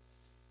things.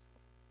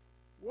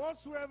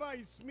 Whatsoever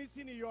is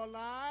missing in your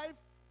life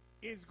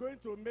is going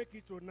to make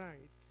it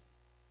tonight.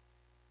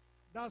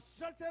 That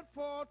stretcheth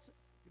forth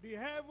the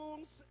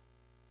heavens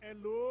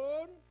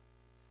alone,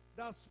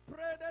 that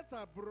spreadeth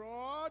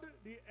abroad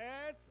the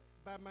earth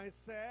by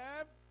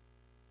myself,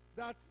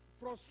 that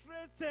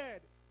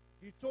frustrated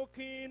the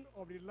token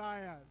of the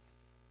liars.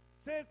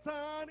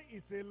 Satan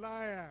is a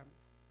liar.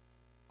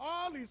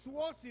 All his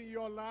works in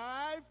your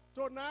life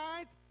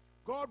tonight,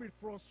 God will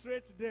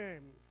frustrate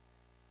them.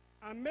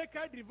 And make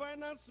a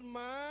diviners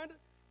mad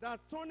that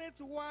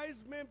turneth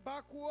wise men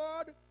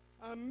backward,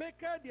 and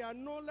maketh their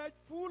knowledge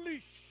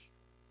foolish,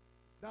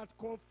 that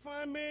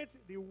confirmeth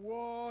the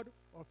word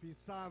of his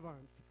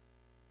servant.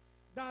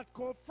 That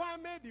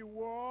confirmeth the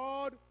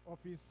word of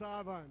his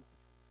servant.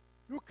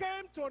 You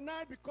came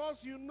tonight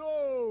because you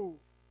know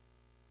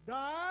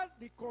that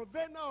the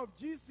convener of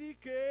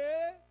GCK,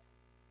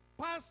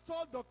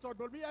 Pastor Dr.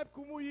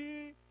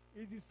 W.H.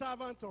 is the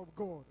servant of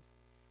God.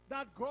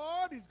 That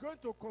God is going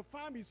to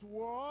confirm his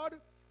word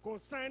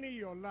concerning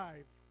your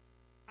life.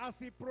 As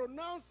he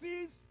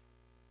pronounces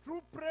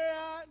through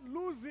prayer,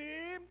 lose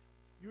him,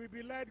 you will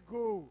be let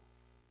go.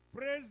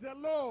 Praise the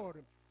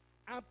Lord.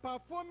 And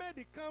perform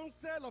the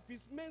counsel of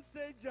his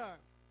messenger,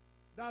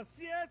 that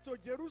saith to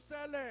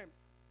Jerusalem,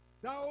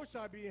 thou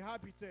shalt be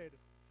inhabited,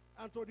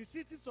 and to the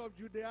cities of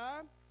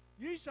Judea,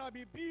 ye shall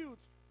be built,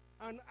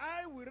 and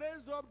I will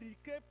raise up the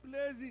decayed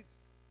places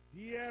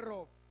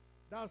hereof.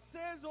 That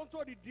says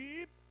unto the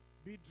deep,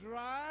 be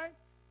dry,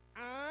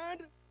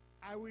 and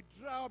I will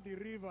dry up the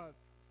rivers.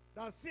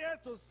 That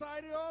saith to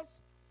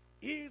Sirius,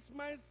 he is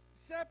my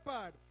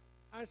shepherd,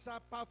 and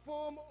shall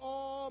perform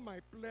all my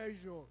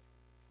pleasure.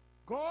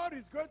 God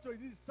is going to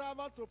use his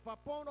servant to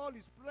perform all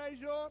his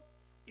pleasure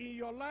in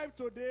your life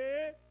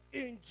today,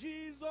 in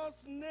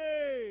Jesus'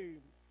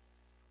 name.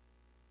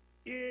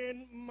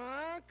 In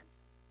Mark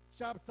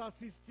chapter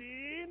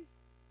 16,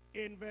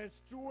 in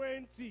verse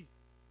 20.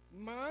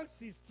 Mark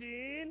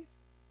 16,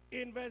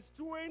 in verse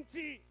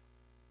 20.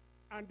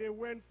 And they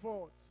went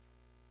forth.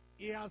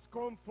 He has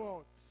come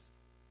forth.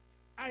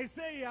 I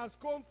say he has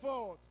come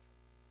forth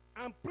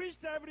and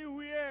preached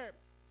everywhere,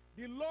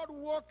 the Lord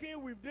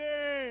walking with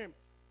them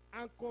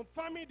and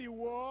confirming the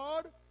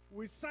word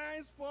with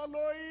signs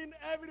following.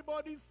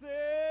 Everybody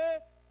say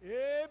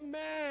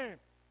amen.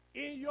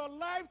 In your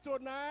life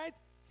tonight,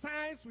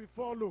 signs will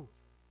follow.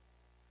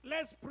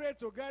 Let's pray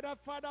together.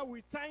 Father,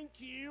 we thank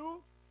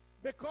you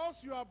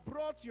because you have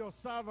brought your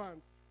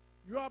servant.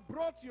 You have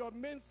brought your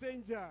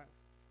messenger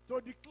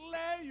to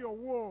declare your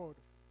word.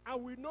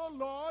 And we know,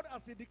 Lord,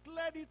 as he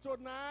declared it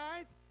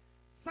tonight,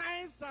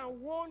 signs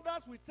and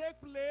wonders will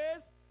take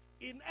place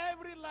in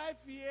every life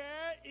here,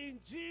 in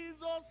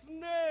Jesus'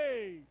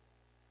 name.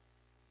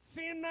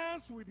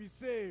 Sinners will be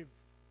saved.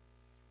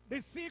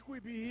 The sick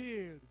will be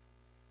healed.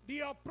 The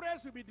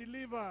oppressed will be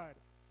delivered.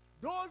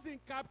 Those in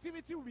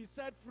captivity will be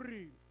set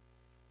free.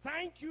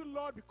 Thank you,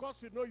 Lord,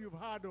 because you know you've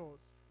heard us.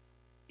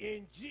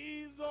 In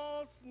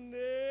Jesus'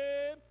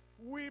 name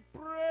we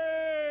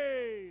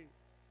pray.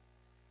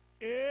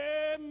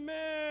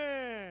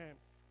 Amen.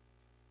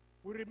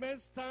 We remain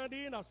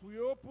standing as we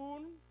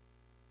open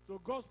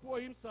to gospel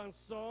hymns and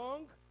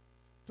song.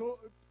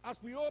 As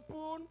we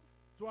open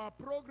to our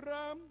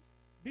program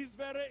this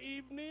very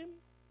evening,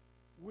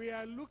 we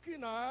are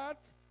looking at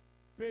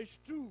page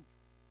 2.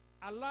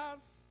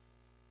 Alas,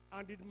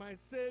 and did my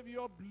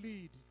Savior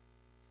bleed?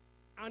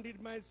 And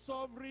did my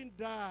sovereign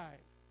die?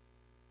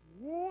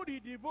 Would he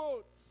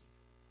devote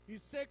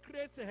his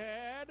sacred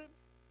head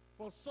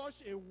for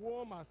such a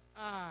worm as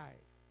I?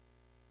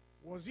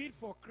 Was it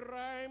for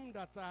crime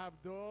that I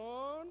have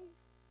done?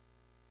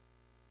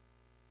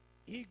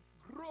 He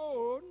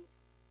groaned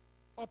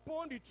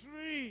upon the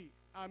tree,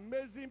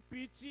 amazing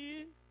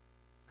pity,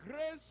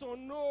 grace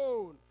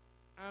unknown,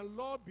 and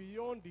love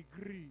beyond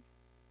degree.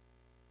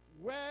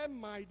 Where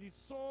might the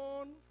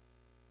sun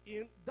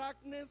in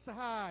darkness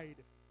hide,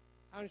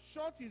 and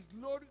shut his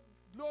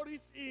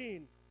glories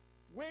in,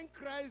 when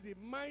Christ the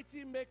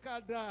mighty maker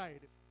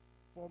died,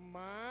 for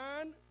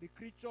man the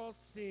creature's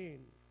sin.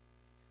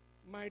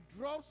 My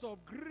drops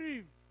of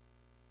grief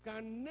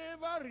can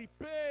never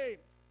repay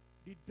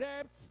the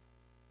depth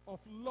of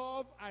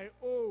love I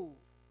owe.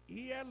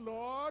 Here,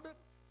 Lord,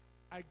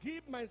 I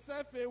give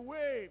myself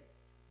away.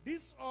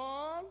 This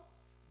all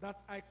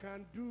that I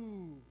can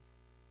do.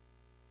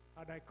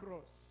 At thy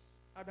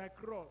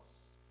cross,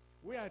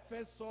 where I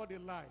first saw the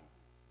light,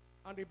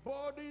 and the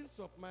burdens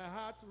of my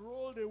heart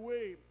rolled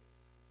away.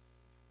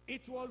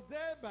 It was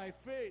there by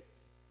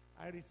faith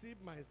I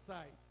received my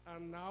sight,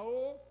 and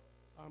now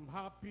I'm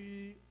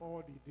happy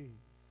all the day.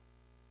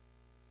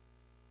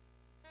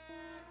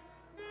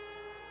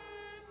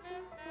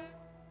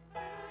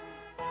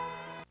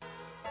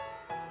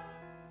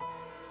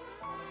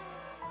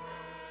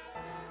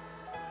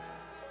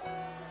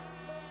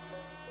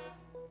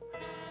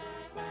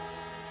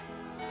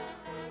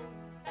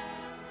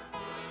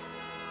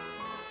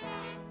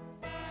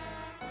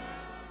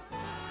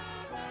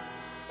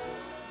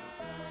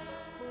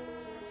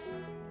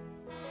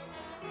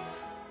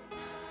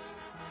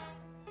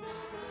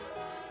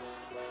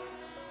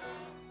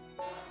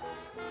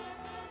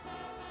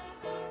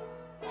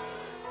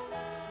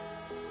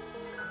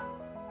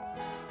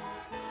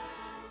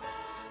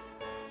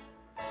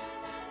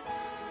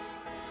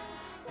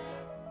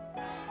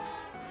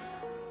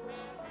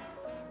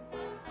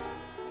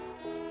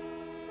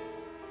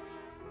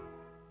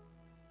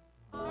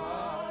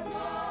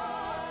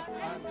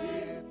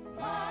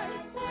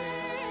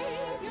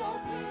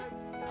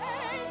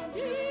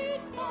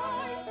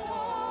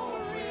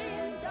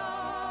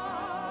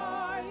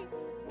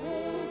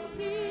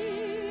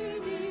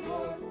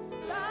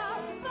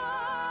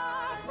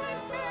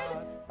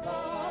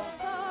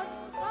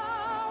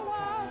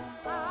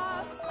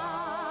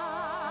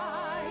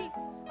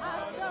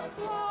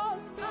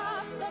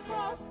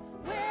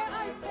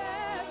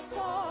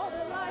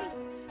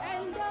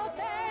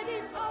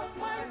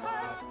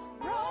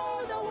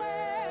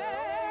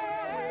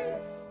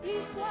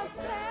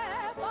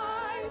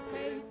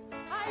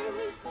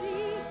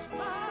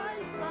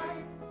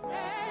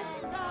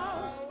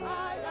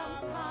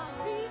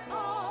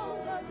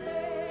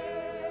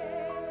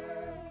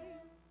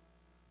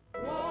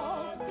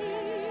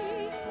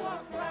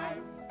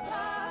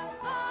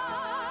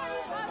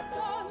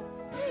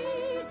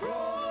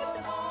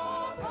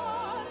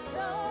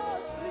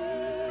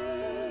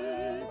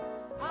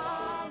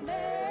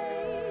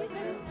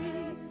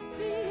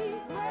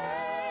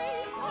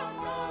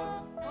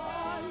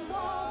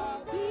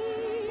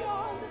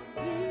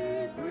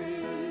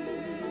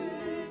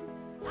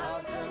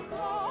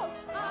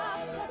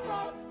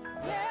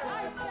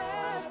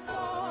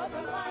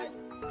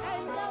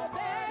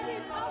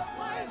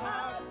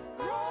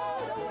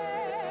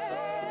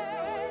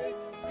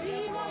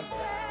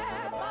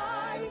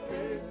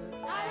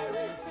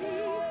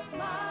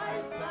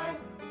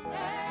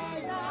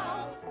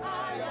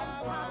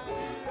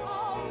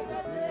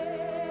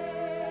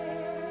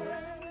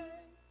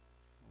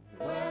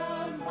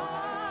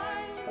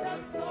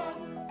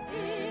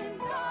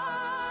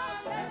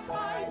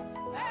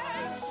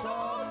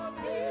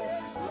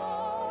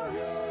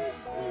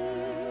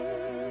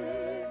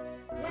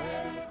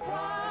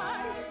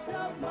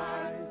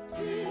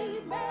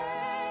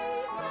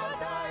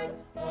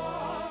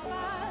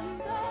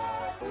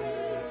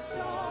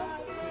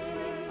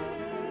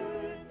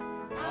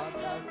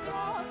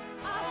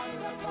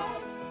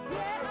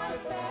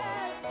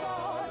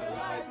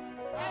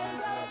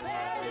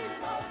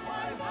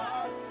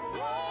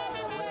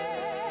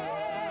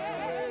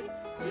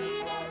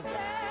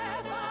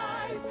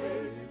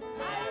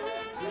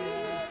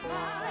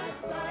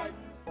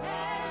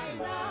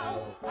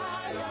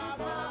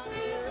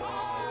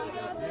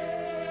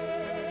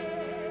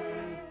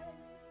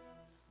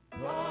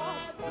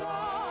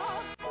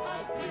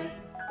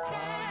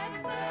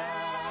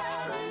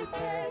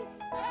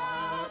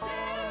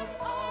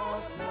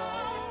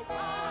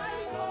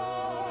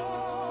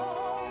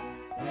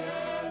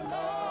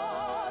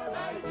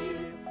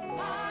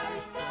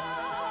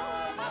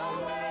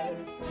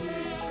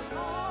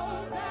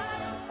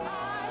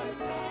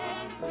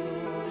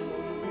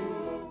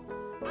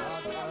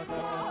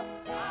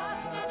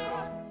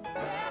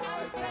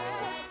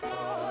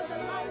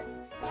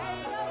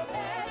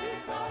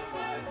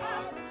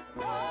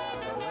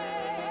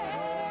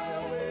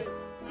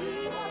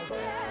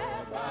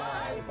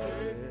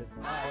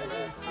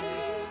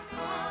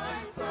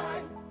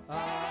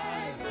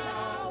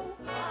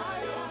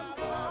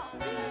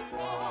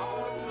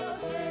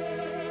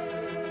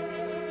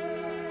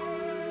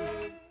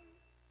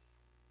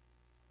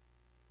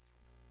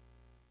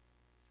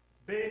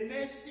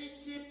 Benin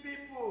City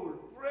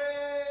people,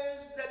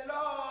 praise the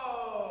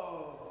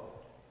Lord.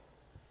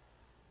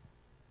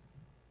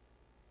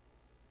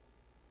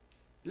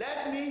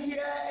 Let me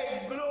hear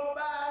a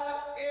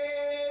global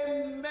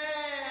amen.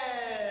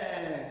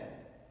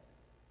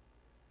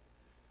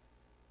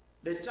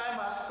 The time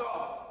has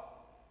come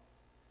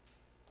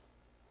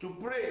to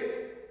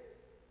pray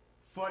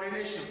for the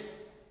nation.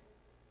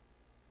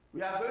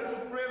 We are going to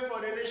pray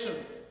for the nation.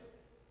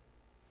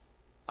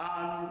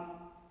 And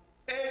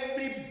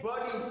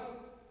everybody,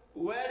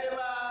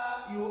 wherever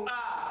you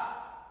are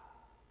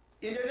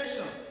in the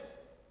nation,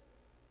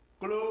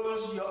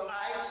 close your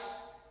eyes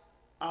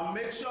and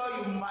make sure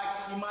you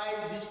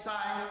maximize this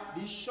time,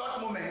 this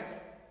short moment,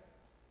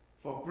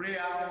 for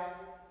prayer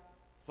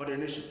for the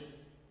nation.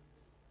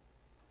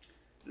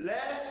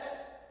 Let's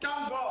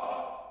thank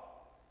God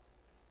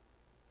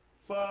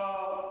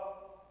for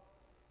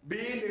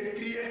being the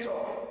creator.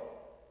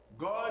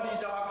 God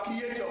is our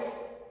creator,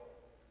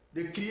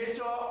 the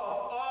creator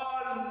of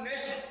all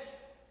nations.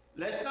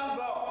 Let's thank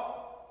God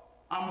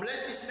and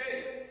bless his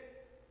name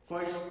for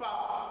his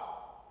power,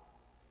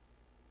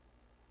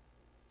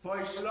 for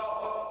his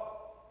love,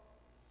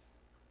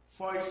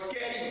 for his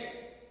caring.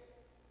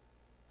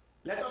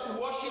 Let us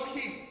worship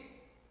him.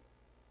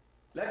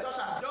 Let us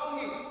adore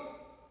him.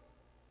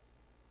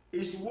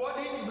 He's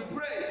worthy to be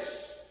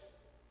praised.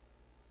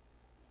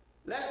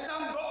 Let's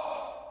thank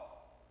God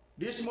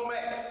this moment.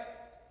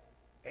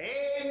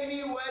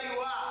 Anywhere you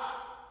are,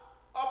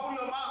 open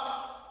your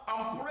mouth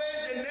and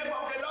praise the name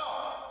of the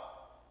Lord.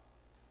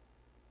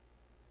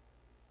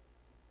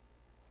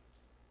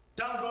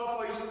 Thank God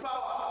for his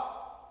power.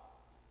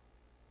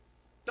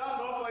 Thank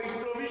God for his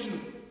provision.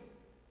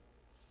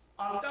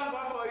 And thank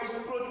God for his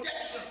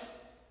protection.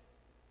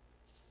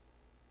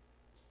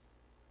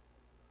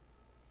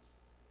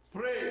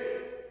 Pray.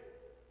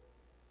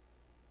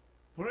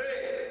 Pray.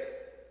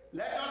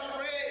 Let us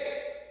pray.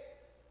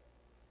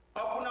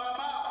 Open our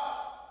mouth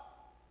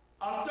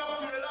and talk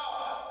to the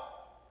Lord.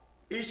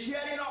 He's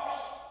hearing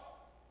us.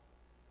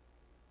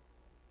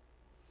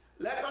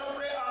 Let us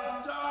pray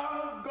and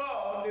thank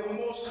God the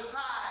Most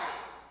High.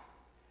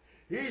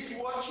 He is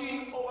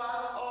watching over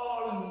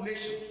all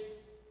nations,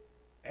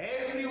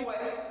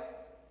 everywhere.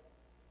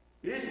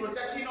 He is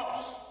protecting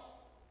us.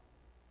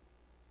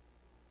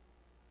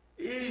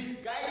 He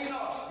is guiding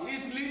us. He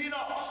is leading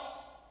us.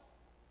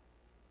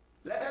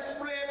 Let us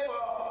pray for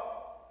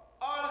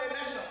all the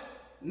nations.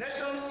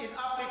 Nations in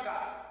Africa.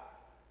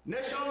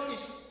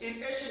 Nations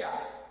in Asia.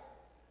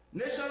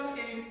 Nations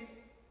in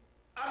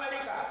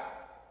America.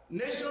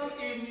 Nations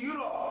in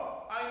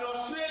Europe and in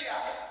Australia.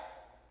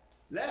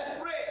 Let's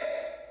pray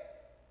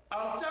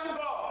and thank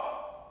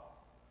God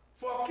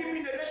for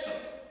keeping the nation.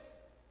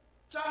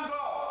 Thank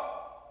God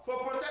for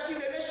protecting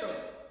the nation.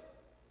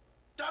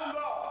 Thank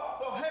God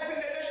for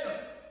helping the nation.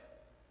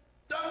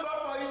 Thank God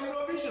for his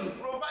provision,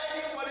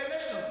 providing for the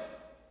nation.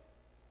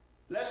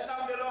 Let's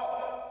thank the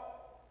Lord.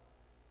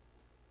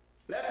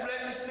 Let's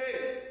bless his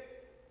name.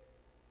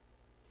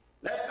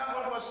 Let's thank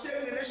God for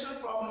saving the nation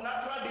from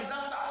natural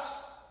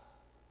disasters.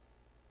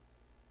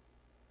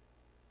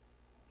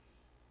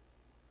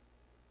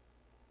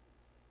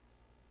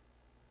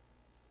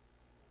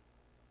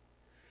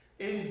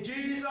 In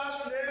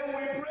Jesus' name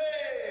we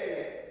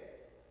pray.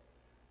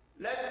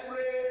 Let's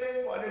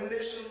pray for the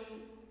nation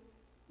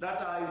that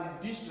are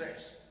in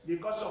distress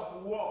because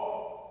of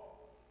war,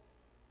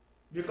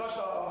 because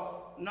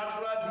of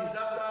natural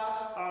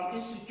disasters and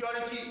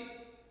insecurity.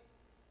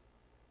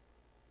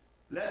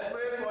 Let's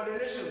pray for the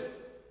nation.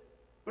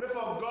 Pray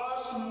for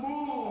God's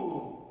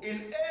move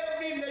in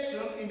every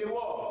nation in the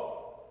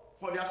world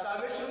for their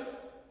salvation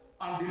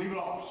and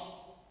deliverance.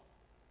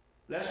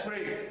 Let's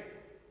pray.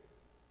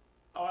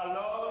 Our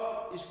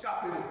Lord is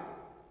capable.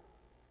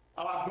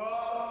 Our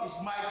God is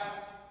mighty.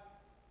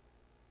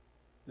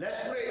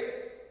 Let's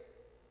pray.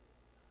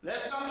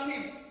 Let's thank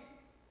him.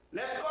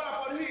 Let's call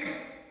upon him.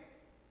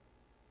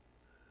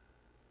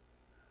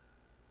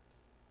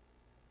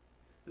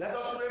 Let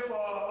us pray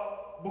for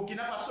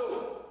Burkina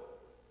Faso.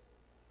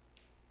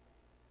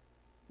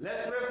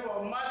 Let's pray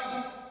for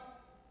Mali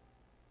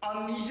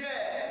and Niger.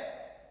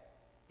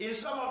 In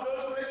some of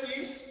those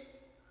places,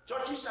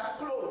 churches are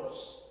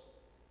closed.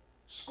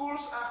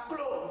 Schools are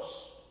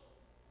closed.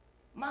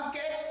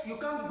 Markets, you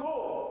can't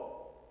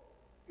go.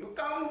 You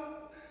can't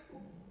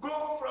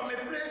go from a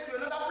place to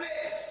another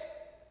place.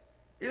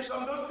 In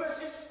some of those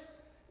places,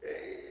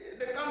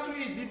 the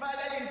country is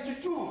divided into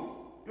two.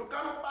 You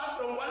can't pass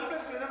from one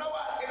place to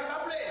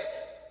another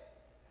place.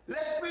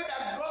 Let's pray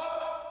that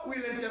God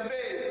will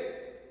intervene.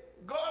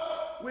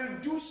 God will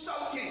do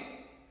something.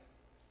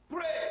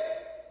 Pray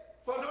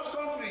for those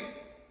countries.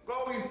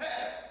 God will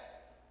help.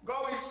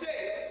 God will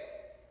save.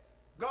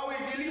 God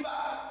will deliver.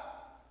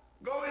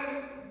 God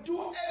will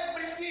do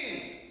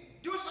everything.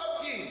 Do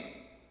something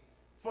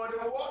for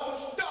the war to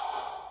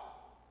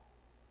stop.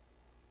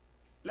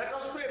 Let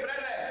us pray,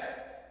 brethren.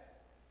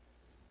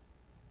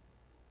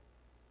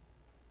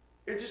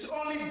 It is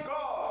only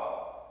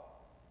God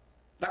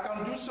that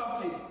can do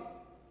something.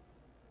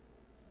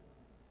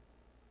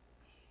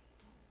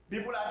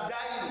 People are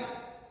dying.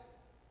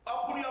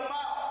 Open your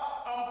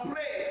mouth and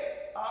pray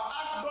and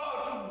ask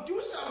God to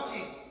do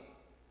something.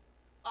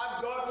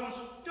 Ask God to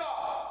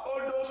stop all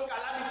those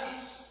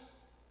calamities.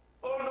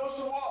 All those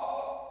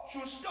wars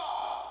should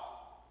stop.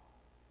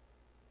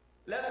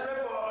 Let's pray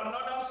for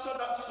northern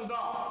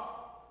Sudan.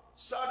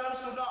 Southern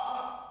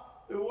Sudan.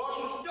 The war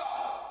should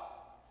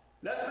stop.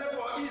 Let's pray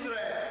for Israel.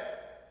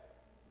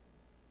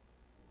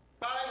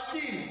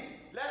 Palestine.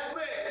 Let's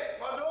pray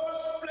for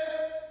those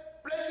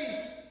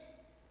places.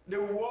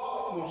 The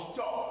war must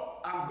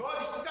stop. And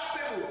God is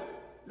capable.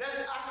 Let's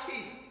ask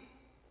Him.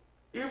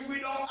 If we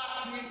don't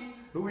ask Him,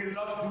 He will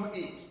not do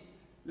it.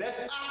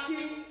 Let's ask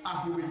Him and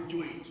He will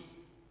do it.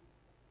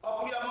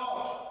 Open your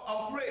mouth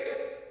and pray.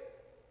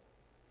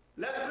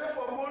 Let's pray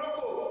for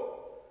Morocco,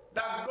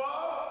 that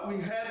God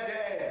will help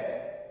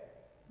them.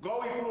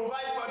 God will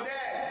provide for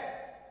them.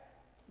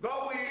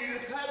 God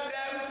will help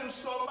them to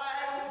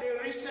survive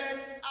the recent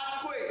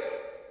earthquake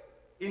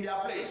in their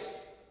place.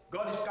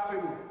 God is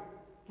capable.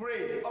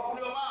 Pray, open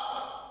your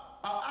mouth,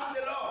 and ask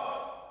the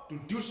Lord to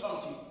do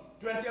something,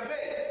 to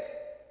intervene.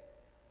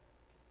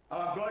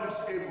 Our God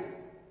is able.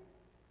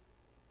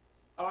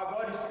 Our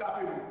God is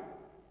capable.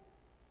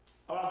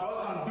 Our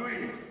God can do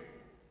it.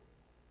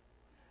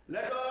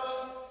 Let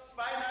us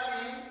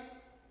finally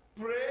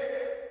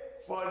pray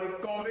for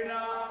the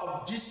convener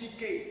of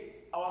GCK,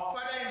 our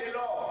Father in the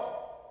Lord.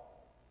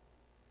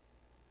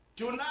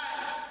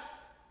 Tonight,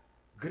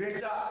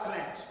 greater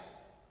strength.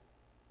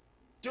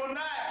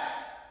 Tonight,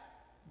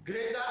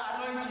 greater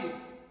anointing.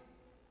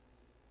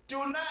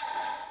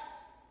 Tonight,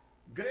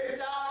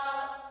 greater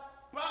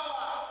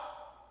power.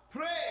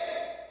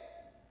 Pray.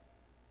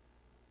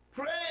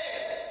 Pray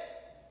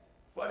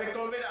for the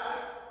convener.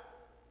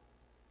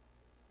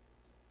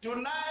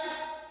 Tonight,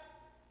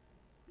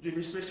 it will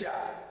be special.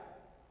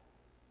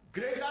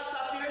 Greater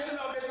saturation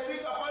of the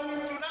Spirit upon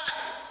him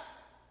tonight.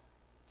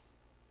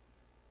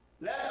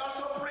 Let's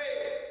also pray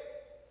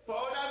for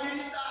other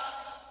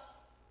ministers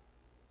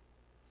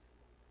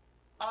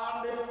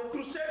and the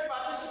crusade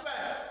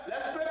participants.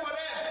 Let's pray for them.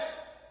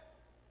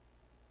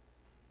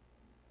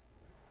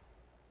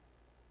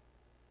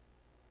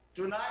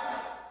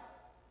 Tonight,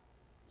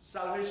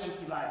 salvation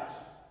tonight.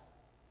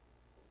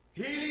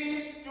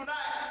 Healings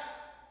tonight.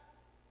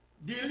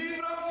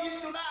 Deliverances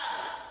tonight.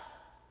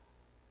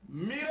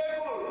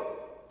 Miracle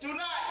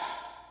tonight.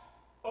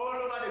 All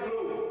over the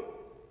globe.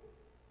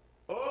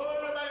 All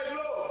over the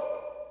globe.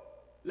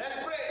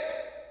 Let's pray.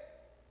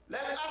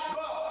 Let's ask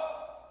God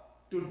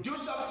to do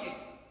something.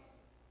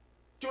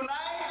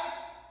 Tonight,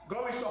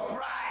 God will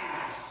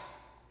surprise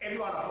every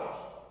one of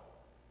us.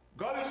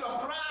 God will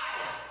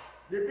surprise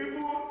the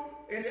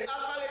people in the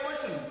Alpha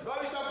equation. God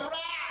will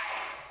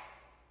surprise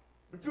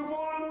the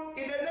people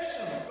in the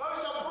nation. God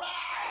will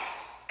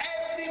surprise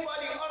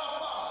everybody, all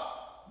of us.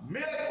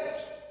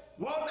 Miracles,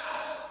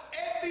 wonders,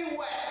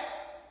 everywhere.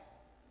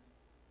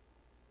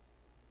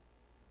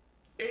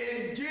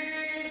 In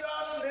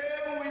Jesus'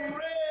 name we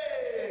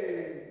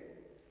pray.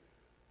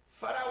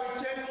 Father, we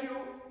thank you.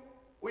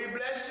 We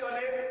bless your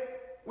name.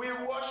 We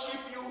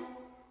worship you.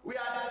 We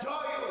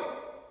adore you.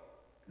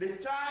 The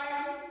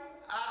time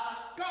has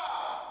come.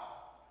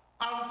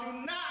 And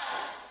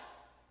tonight,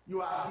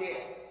 you are here.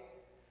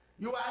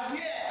 You are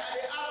here at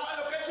the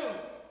Alpha location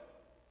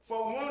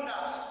for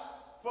wonders,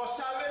 for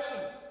salvation,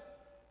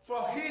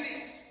 for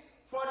healings,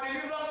 for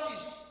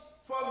deliverances,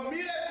 for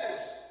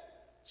miracles,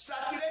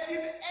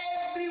 circulating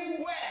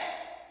everywhere.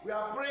 We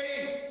are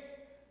praying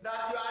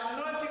that your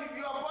anointing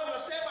be upon your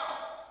servant.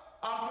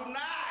 And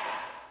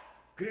tonight,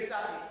 greater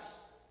things,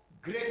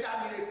 greater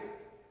miracle,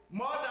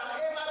 more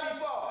than ever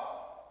before.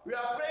 We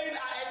are praying and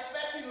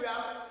expecting.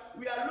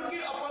 We are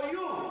looking upon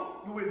you.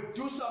 You will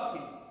do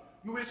something.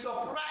 You will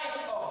surprise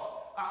us,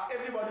 and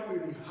everybody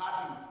will be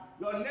happy.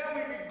 Your name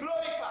will be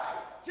glorified.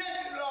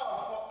 Thank you,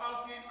 Lord, for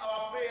answering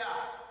our prayer.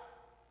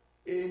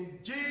 In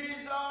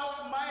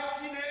Jesus'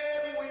 mighty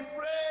name we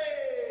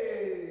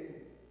pray.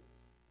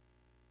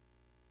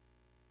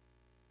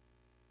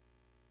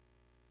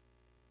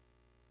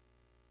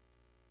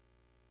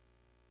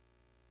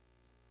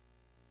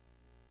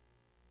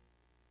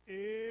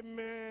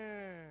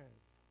 Amen.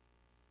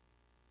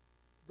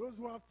 Those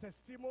who have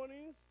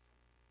testimonies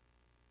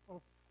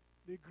of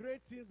the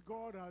great things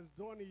God has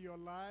done in your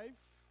life,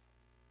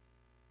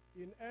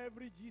 in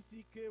every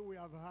GCK we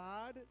have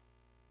had,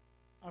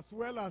 as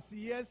well as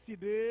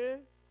yesterday,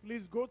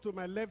 please go to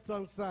my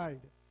left-hand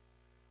side.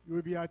 You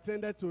will be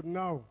attended to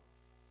now.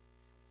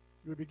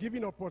 You will be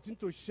given opportunity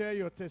to share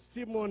your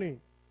testimony.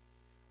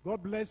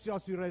 God bless you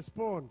as you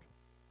respond.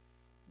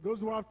 Those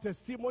who have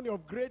testimony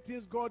of great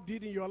things God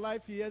did in your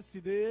life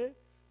yesterday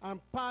and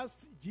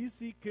past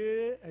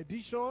GCK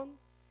edition,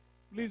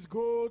 please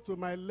go to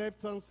my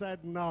left-hand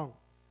side now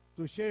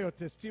to share your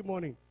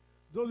testimony.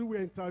 Those who were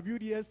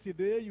interviewed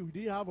yesterday, you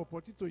didn't have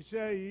opportunity to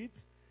share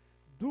it.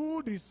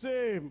 Do the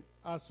same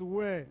as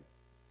well.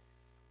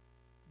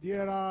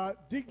 There are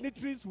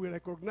dignitaries we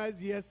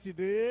recognized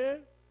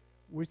yesterday.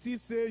 We still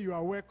say you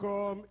are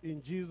welcome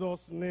in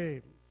Jesus'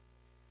 name.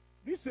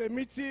 This is a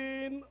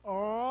meeting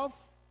of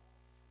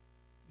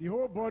the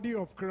whole body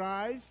of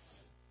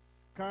Christ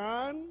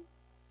can,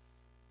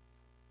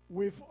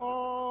 with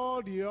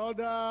all the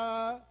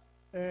other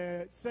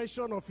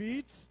session of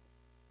it,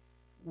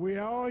 we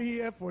are all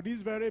here for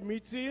this very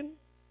meeting.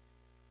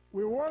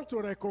 We want to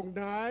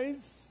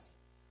recognize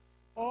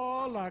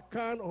all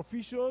Akan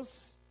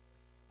officials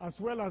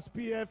as well as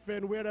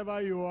PFN wherever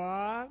you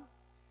are.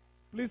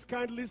 Please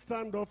kindly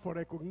stand up for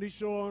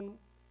recognition.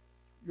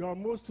 You are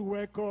most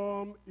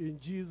welcome in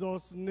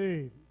Jesus'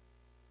 name.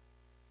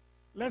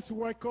 Let's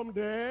welcome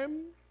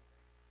them.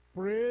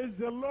 Praise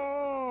the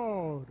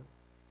Lord.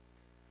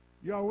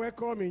 You are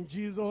welcome in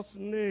Jesus'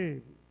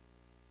 name.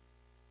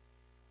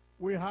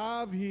 We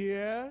have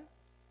here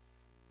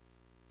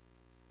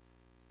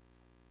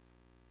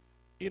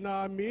in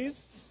our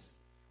midst,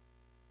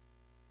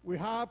 we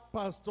have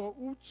Pastor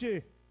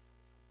Uche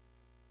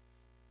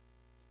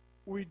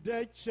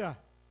Widecha,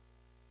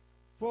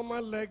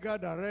 former Legal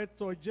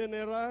Director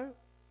General,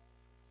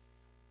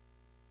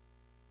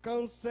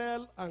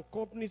 Counsel and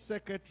Company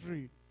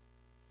Secretary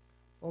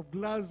of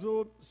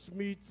Glasgow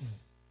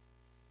Smith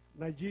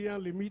Nigeria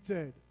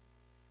Limited.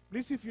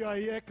 Please, if you are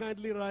here,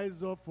 kindly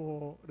rise up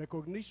for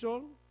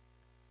recognition.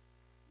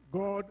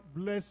 God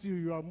bless you.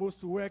 You are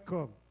most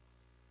welcome.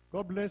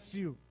 God bless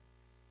you.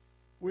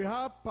 We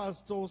have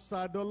Pastor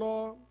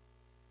Sadolo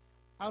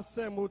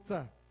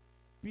Asemota,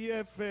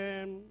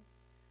 PFN,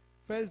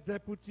 First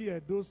Deputy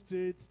Edo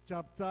State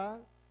Chapter,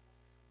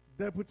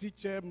 Deputy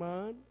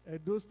Chairman,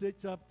 Edo State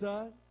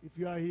Chapter. If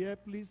you are here,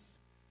 please,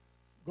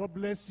 God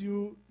bless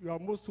you. You are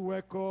most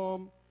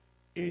welcome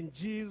in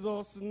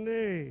Jesus'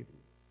 name.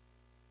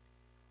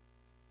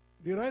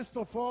 The rest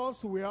of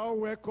us, we are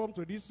welcome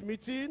to this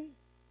meeting.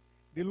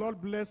 The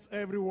Lord bless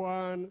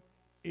everyone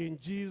in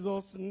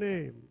Jesus'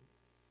 name.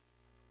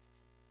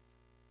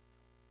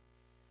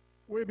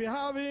 We'll be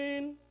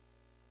having,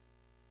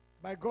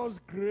 by God's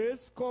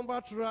grace,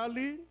 convert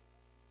rally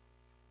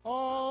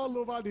all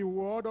over the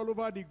world, all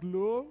over the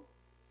globe.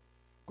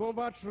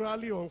 Convert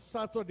rally on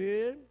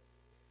Saturday,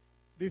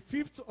 the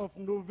 5th of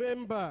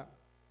November,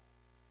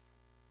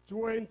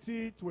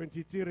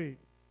 2023.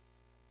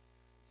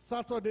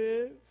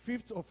 Saturday,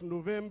 5th of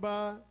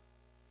November,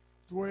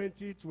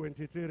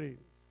 2023.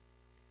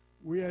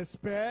 We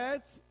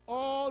expect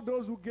all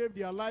those who gave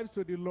their lives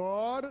to the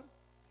Lord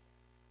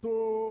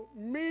to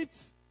meet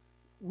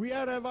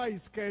wherever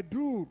is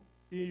scheduled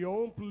in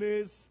your own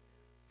place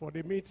for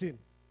the meeting.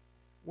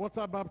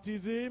 Water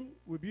baptism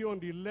will be on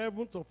the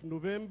 11th of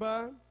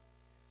November,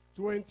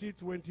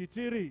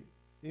 2023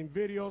 in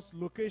various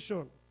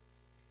locations.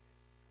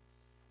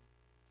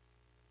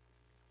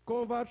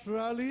 Convert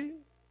rally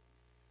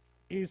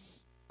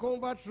is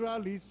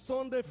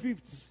Sunday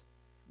 5th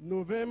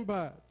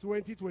November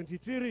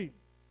 2023.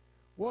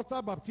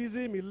 Water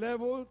baptism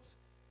 11th,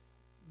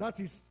 that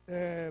is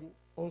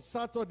on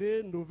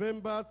Saturday,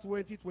 November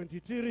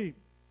 2023.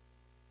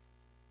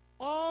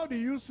 All the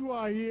youths who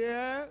are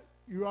here,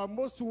 you are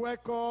most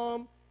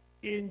welcome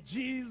in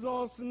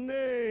Jesus'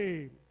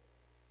 name.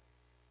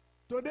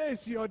 Today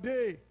is your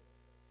day.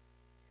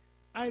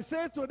 I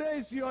say today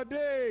is your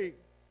day.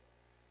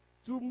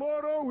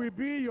 Tomorrow will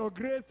be your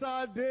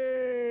greater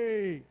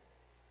day.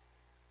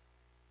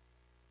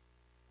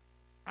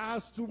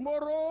 As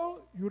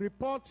tomorrow you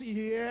report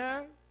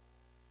here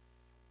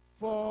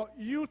for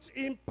Youth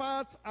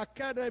Impact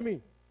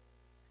Academy.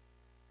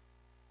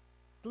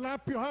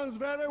 Clap your hands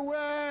very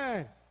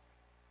well.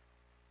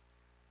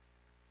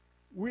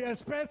 We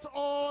expect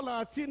all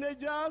our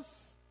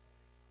teenagers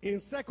in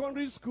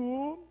secondary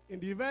school, in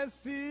the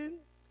university,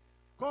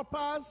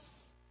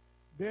 corpus,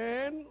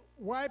 then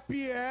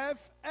YPF,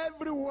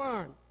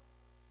 everyone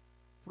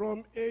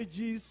from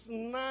ages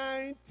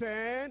 9,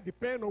 10,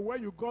 depending on where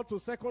you go to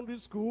secondary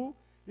school.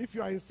 If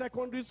you are in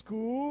secondary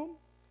school,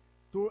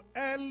 to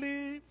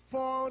early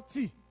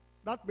 40,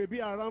 that may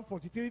be around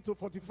 43 to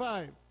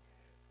 45.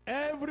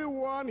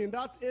 Everyone in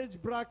that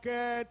age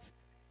bracket,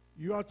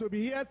 you are to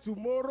be here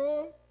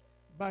tomorrow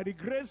by the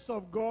grace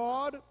of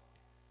God,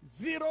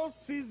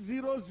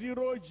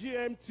 0600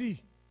 GMT.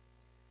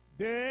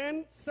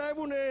 Then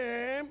 7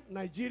 a.m.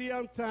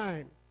 Nigerian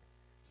time.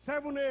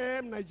 7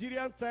 a.m.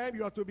 Nigerian time,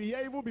 you are to be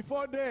here even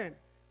before then,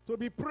 to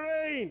be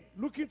praying,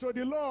 looking to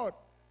the Lord,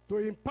 to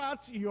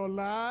impart your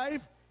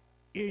life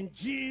in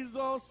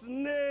Jesus'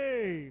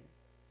 name.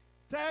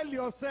 Tell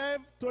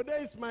yourself, today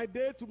is my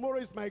day, tomorrow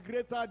is my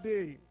greater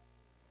day.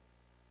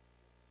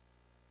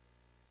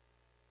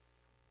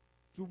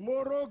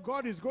 Tomorrow,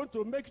 God is going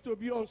to make you to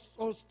be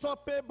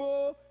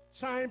unstoppable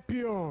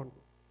champion.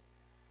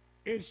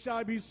 It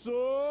shall be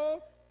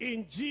so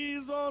in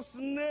Jesus'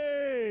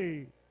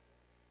 name.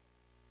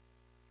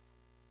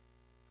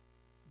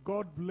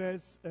 God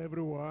bless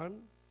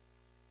everyone.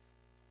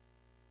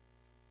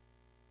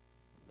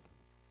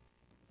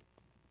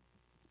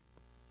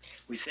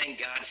 We thank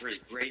God for his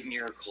great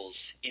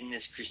miracles in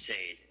this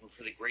crusade and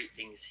for the great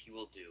things he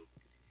will do.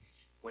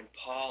 When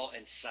Paul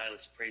and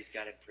Silas praised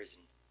God in prison,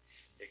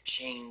 their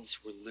chains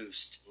were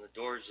loosed and the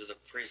doors of the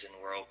prison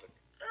were opened,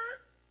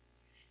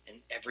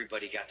 and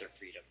everybody got their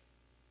freedom.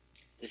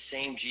 The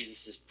same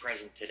Jesus is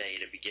present today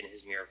to begin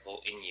his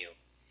miracle in you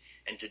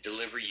and to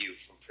deliver you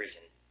from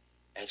prison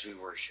as we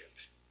worship.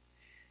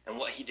 And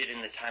what he did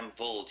in the time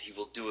of old, he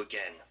will do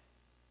again.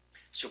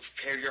 So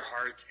prepare your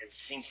heart and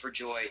sing for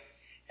joy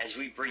as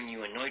we bring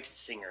you anointed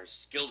singers,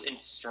 skilled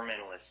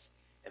instrumentalists,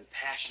 and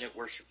passionate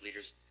worship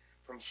leaders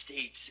from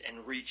states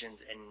and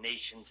regions and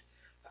nations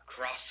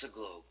across the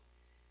globe.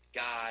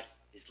 God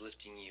is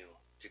lifting you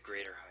to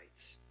greater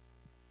heights.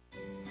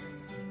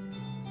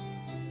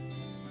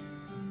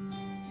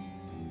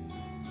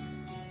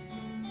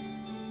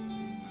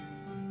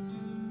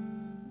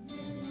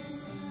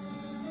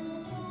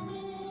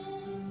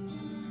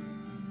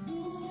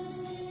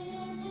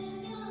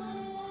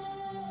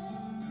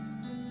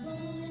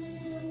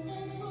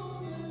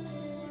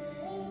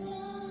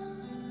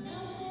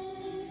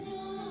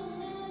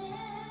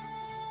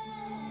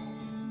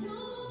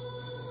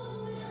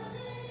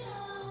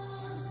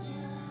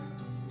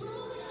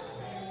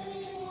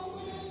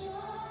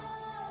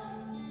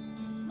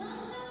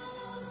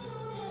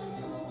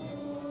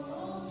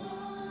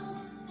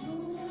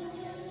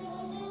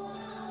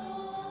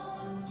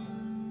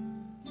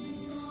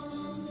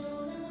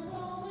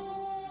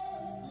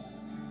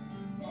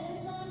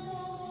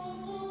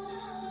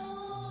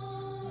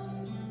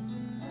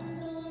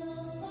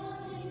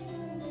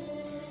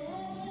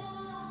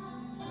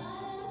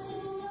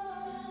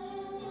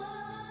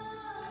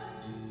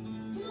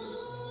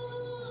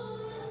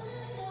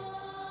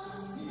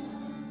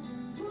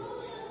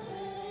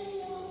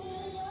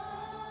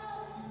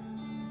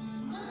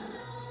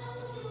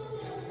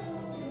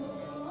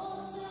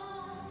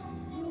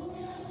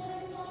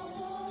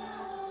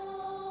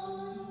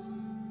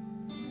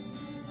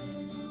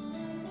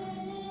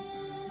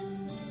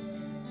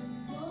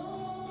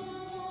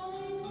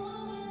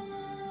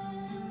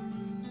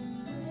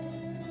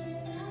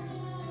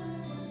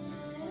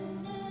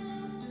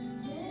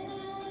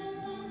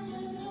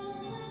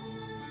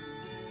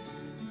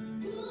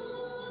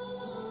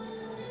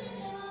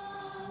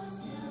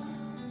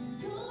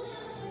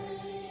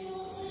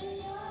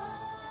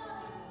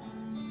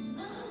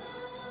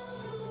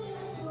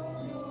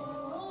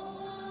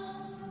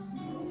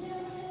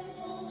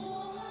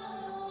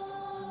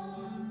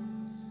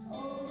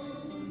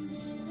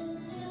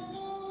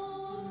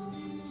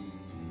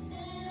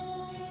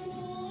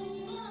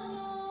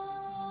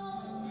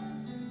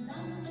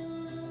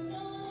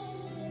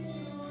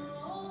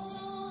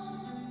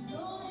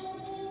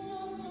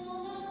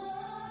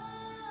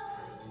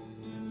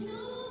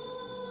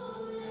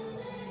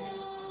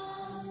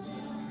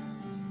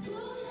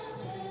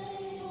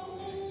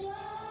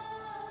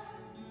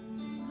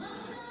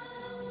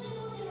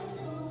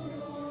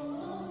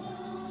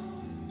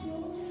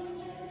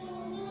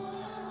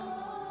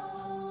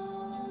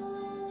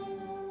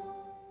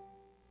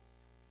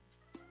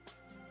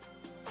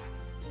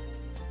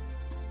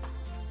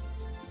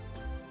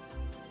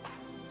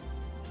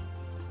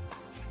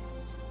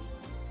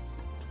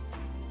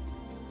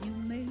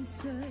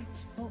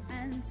 Search for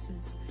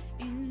answers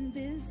in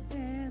this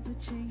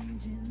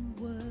ever-changing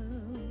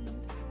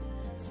world,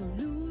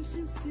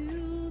 solutions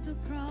to the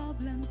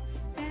problems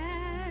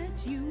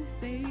that you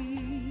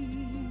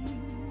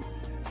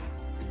face.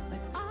 But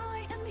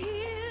I am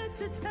here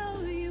to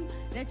tell you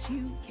that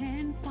you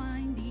can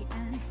find the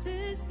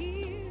answers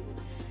here,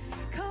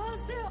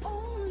 'cause they're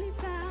only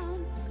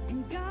found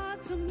in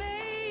God's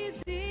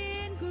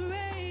amazing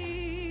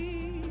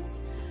grace.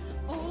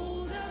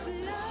 Oh, the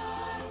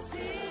blood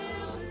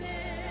still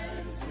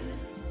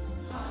cleanses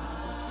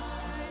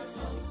hearts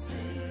of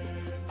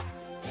sin.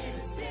 It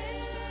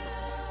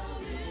still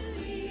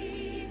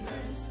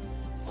delivers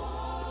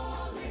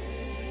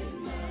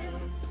fallen men.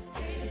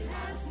 It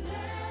has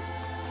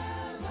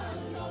never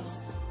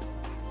lost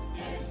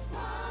its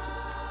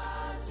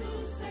power to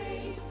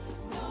save.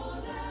 No,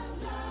 the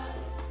blood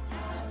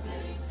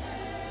hasn't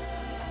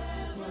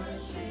ever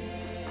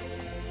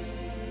changed.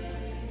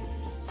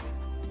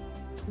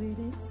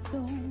 Critics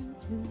don't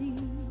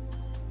believe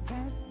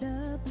that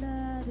the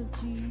blood of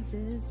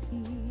Jesus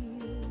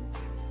heals.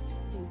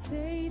 They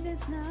say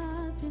there's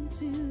nothing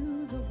to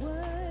the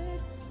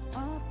word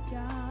of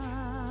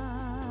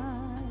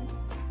God.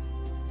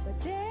 But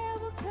there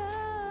will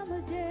come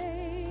a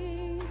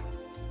day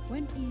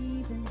when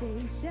even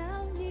they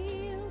shall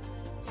kneel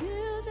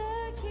to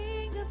the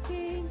King of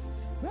Kings.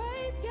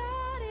 Praise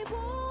God, it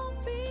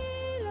won't be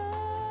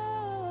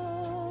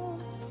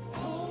long.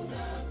 Oh,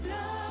 the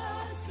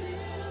blood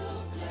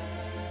still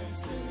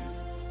cleanses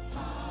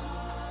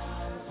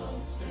hearts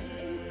of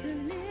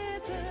sin.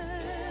 It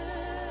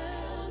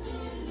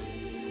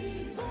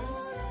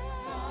delivers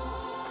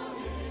fallen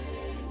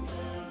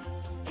men.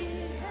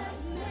 It has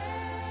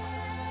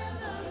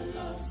never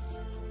lost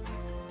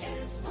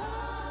its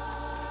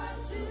power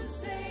to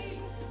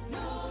save.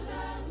 No,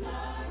 the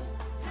blood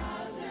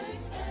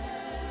hasn't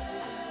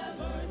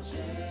ever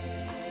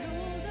changed.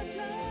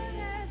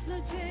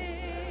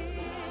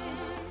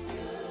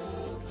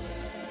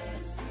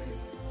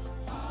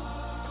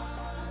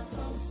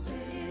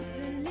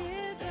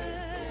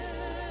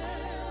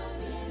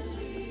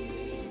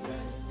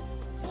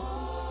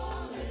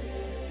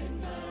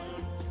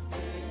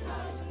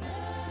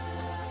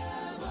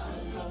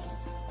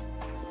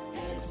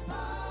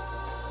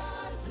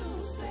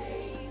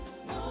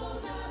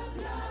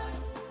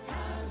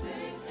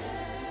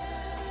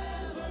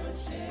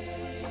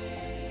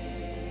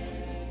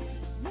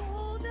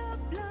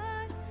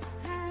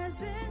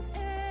 hasn't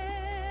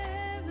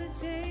ever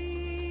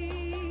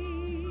changed.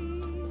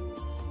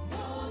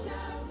 No,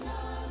 that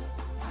love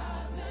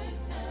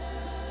hasn't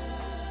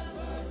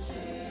ever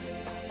changed.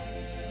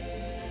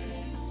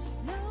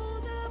 No,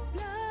 the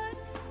blood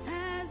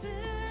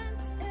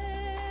hasn't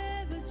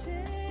ever changed.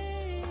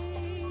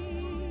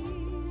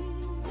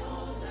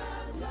 No,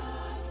 that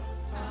love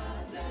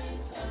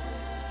hasn't ever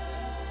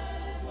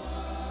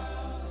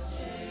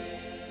changed.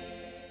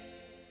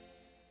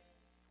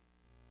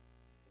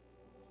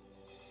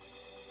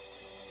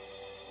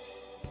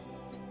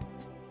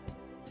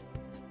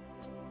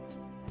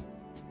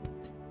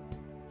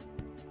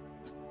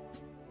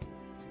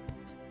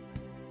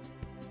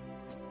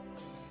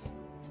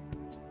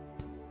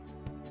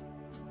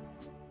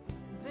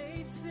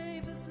 They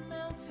say this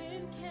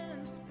mountain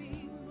can't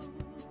be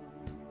moved.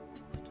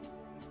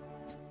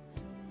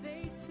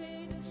 They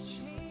say this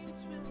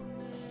chains will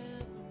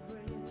never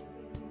break.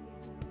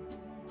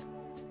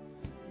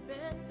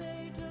 Bet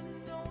they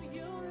don't know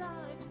you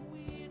like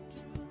we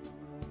do.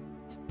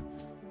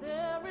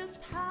 There is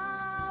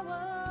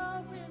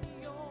power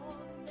in your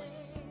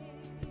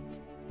name.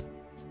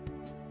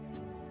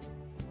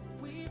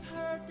 We've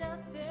heard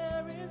that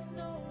there is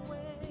no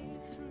way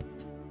through.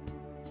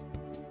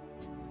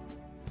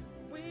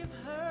 We've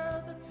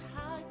heard the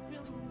tide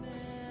will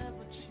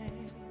never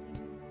change.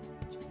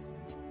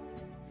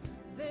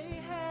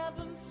 They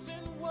haven't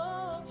seen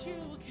what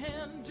you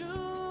can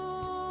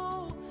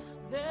do.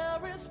 There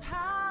is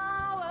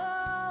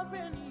power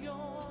in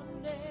your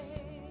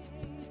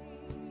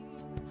name.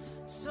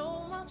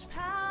 So much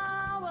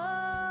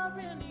power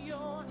in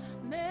your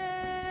name.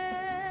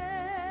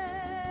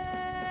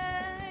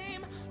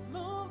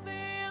 Move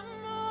the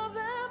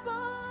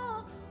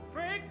immovable,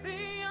 break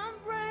the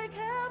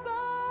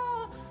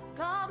unbreakable.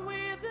 God,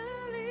 we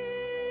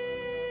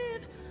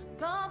believe.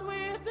 God,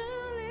 we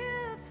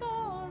believe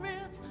for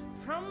it.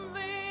 From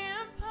the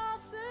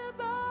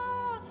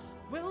impossible,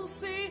 we'll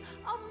see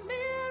a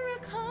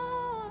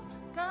miracle.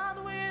 God,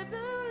 we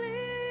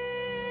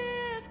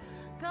believe.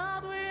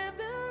 God, we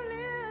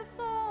believe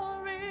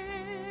for it.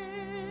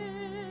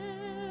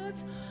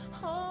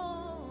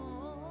 Oh,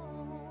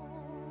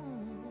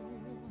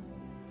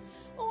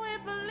 we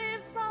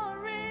believe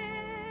for it.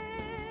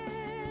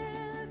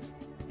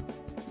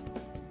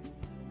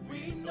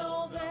 We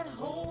know that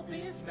hope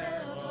is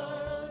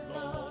never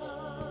lost.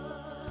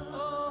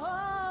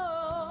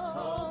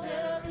 Oh,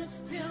 there is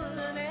still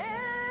an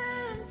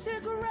empty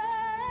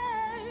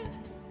grave.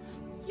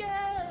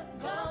 Yeah,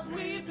 but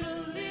we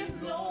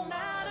believe no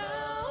matter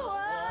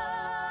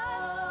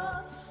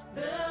what.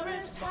 There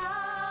is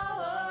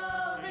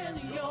power in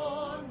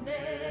your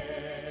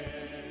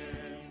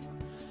name.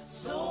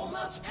 So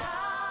much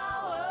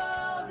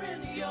power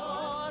in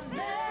your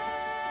name.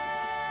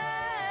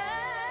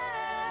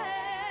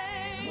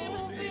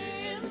 Move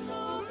the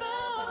immovable,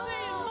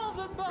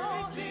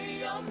 break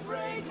the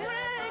unbreakable.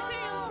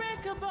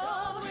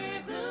 God, we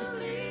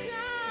believe.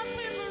 God,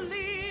 we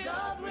believe.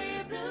 God,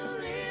 we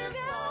believe.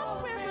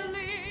 God, we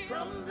believe.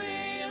 From the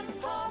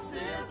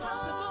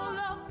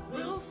impossible,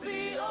 we'll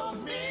see a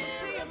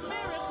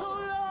miracle.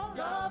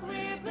 God,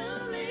 we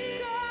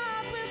believe.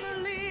 God, we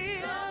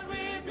believe. God,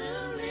 we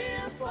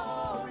believe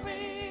for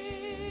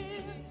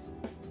it.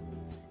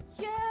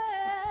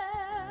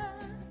 Yeah.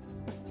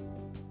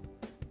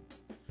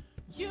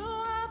 You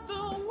are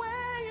the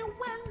way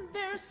when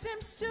there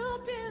seems to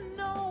be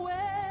no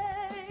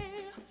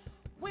way.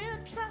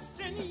 We're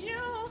trusting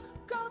you,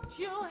 God,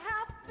 you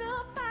have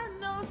the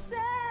final say.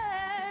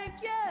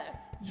 Yeah.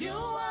 You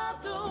are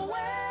the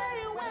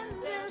way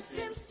when there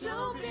seems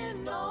to be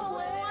no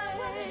way.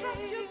 We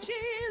trust you,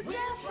 Jesus. We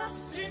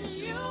trust in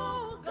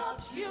you,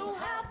 God, you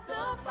have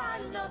the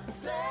final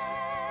say.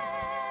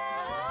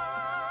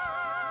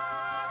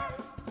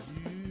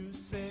 You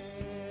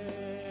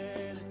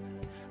said,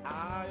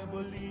 I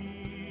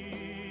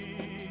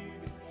believe.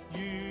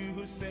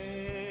 You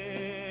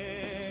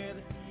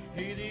said,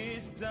 it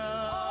is done.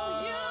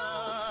 Oh,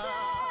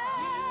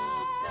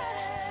 you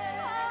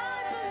said, I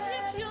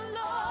believe you,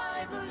 Lord.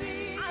 I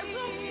believe. I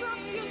will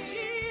trust you,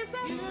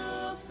 Jesus. You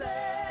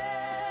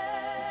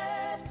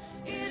said,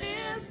 it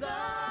is done.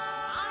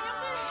 I am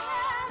the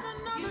head and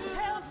not the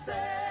tail.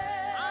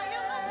 Said, I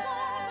am the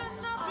born and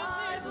not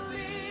beneath. I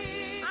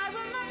believe. I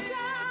will not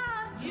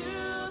die.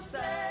 You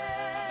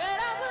said, but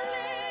I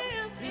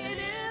believe it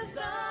is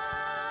done.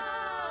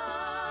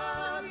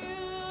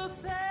 You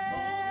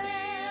said,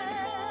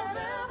 move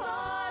the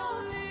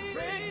immovable,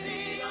 break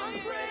the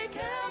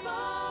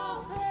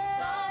unbreakable.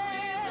 God,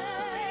 we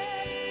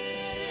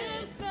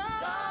believe.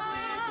 God,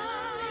 we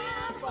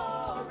believe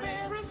for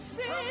it.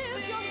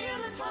 Receive your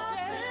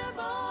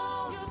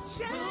impossible.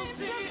 We'll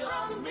see a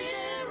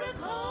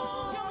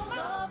miracle.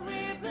 God,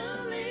 we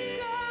believe.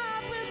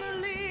 God, we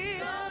believe.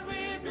 God,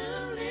 we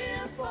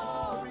believe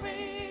for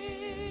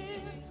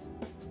it.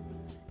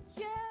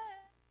 Yeah.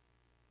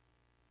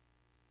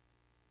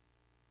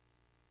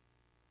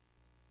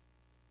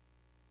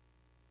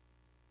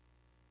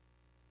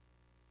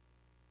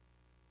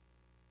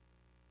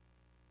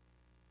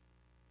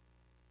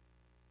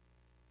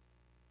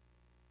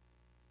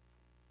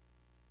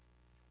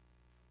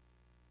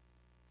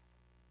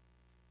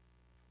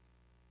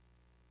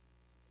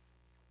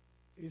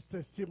 It's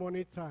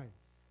testimony time.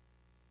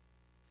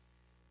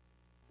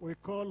 We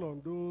call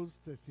on those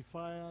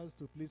testifiers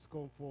to please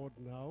come forward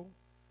now.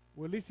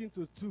 We'll listen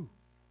to 2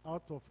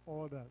 out of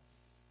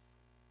others.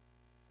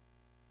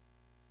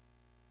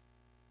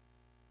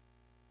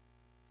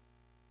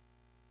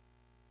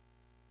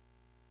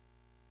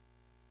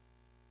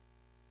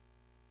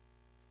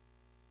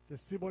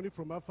 Testimony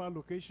from Alpha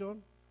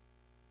location.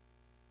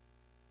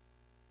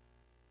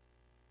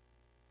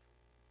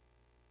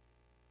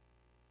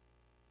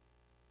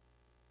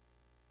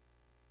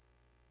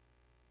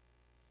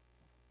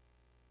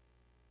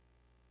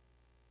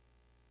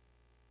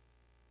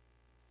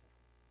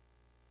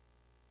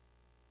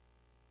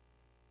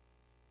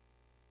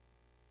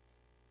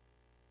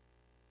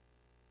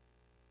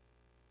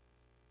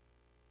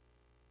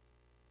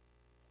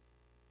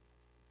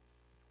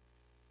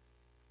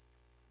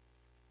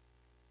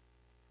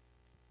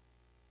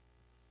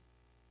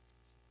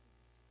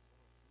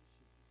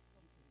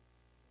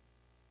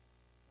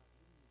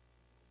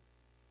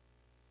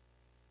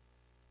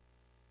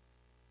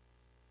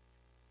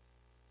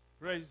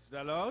 Praise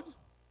the Lord.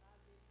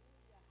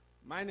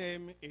 My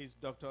name is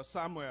Dr.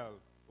 Samuel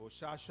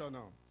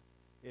Oshashono,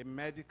 a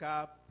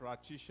medical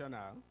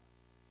practitioner.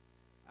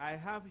 I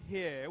have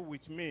here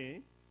with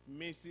me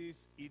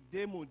Mrs.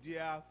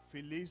 Idemudia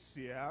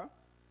Felicia.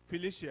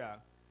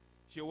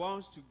 She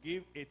wants to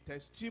give a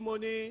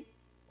testimony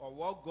of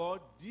what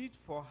God did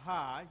for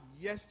her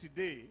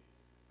yesterday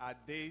at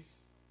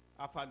this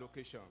Alpha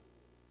location.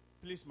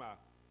 Please, ma,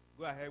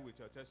 go ahead with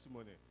your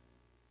testimony.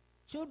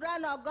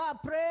 Children of God,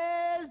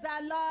 praise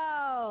the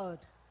Lord.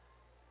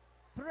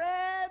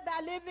 Praise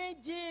the living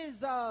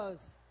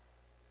Jesus.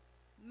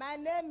 My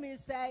name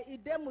is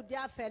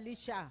Idemudia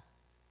Felicia.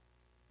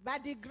 By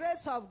the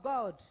grace of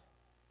God,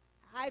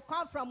 I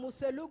come from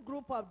Muselu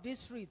group of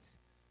district,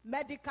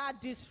 medical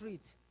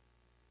district.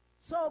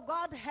 So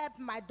God helped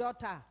my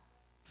daughter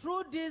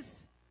through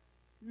this,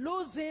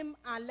 lose him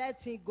and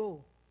let him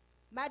go.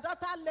 My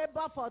daughter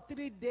labored for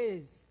 3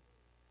 days.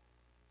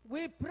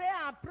 We pray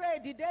and pray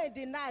the day and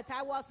the night.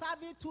 I was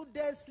having 2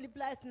 days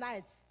sleepless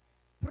nights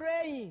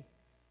praying.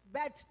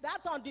 But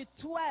that on the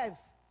 12th,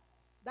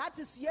 that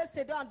is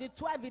yesterday on the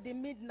 12th in the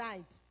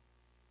midnight,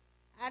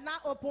 I now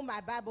opened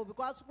my Bible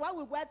because when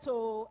we went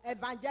to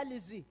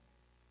evangelism,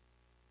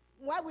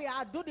 when we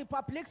are doing the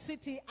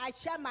publicity, I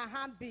share my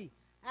handbill.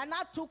 And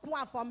I took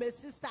one from a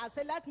sister. I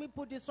said, let me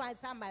put this one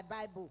inside my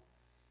Bible.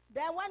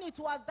 Then when it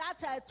was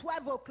that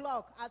 12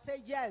 o'clock, I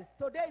said, yes,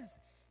 today is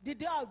the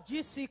day of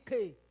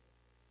GCK.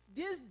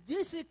 This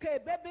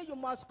GCK, baby, you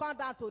must come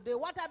down today.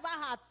 Whatever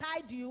had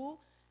tied you,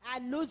 I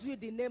lose you in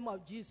the name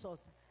of Jesus.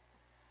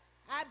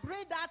 I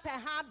bring that a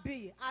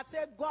handbill. I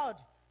say, God,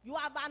 you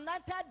have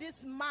anointed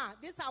this man,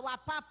 this our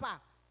Papa,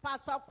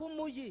 Pastor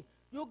Kumuyi.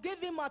 You give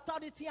him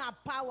authority and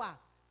power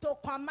to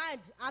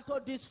command and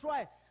to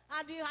destroy.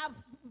 And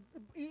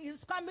he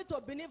is coming to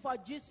Benin for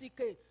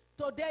GCK.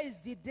 Today is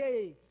the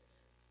day.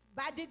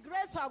 By the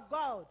grace of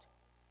God,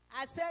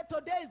 I said,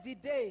 today is the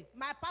day.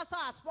 My pastor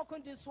has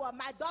spoken this word.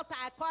 My daughter,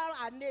 I call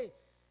her name.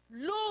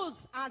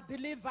 Lose and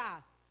deliver.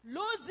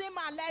 Lose him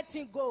and let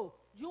him go.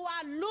 You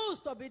are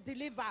loose to be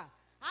delivered.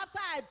 After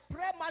I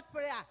pray much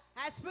prayer,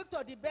 I speak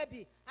to the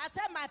baby. I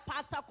said, my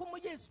pastor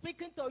Kumuyi is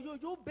speaking to you,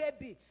 you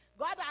baby.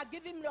 God has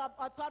given me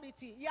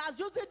authority. He has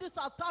used this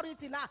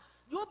authority now.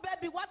 You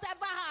baby,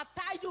 whatever I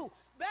tie you,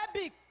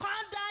 baby,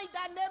 come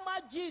down in the name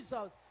of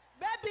Jesus.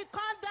 Baby,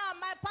 come down.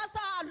 My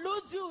pastor will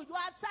lose you. You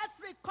are set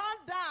free.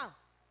 Come down.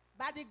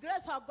 By the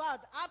grace of God,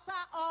 after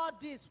all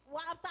this,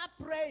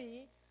 after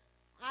praying,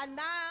 I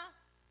now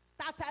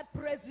started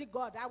praising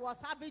God. I was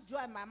having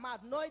joy in my mouth,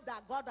 knowing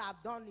that God have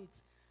done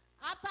it.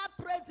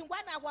 After praising,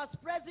 when I was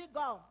praising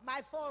God, my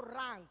phone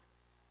rang.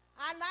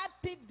 And I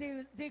picked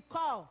the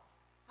call.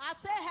 I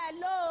said,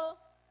 hello,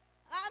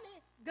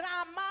 Annie,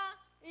 grandma,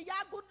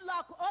 yeah, good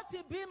luck.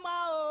 OTB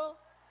ma,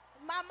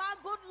 mama,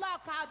 good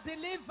luck, I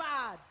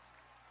delivered.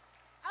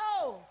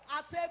 Oh,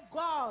 I said,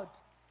 God,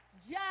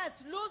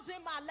 yes, lose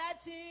him and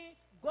let him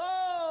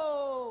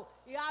go.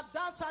 You have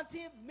done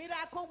something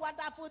miracle,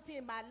 wonderful thing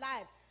in my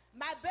life.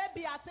 My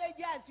baby, I say,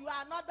 yes, you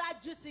are another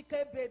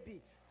GCK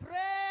baby.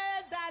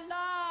 Praise the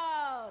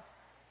Lord.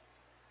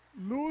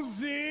 Lose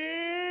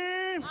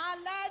him.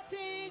 And let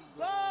him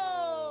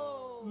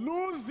go.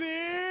 Lose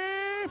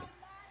him.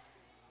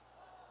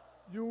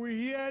 You will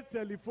hear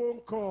telephone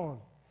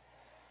call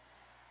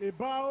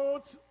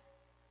about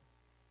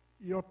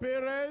your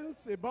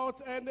parents,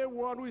 about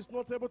anyone who is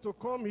not able to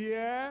come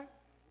here.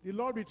 The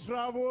Lord will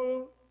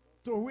travel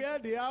to where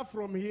they are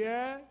from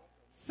here.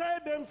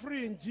 Set them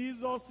free in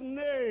Jesus'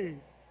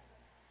 name.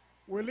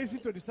 We'll listen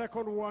to the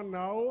second one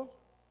now.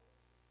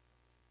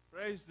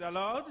 Praise the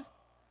Lord.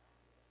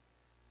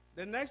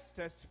 The next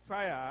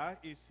testifier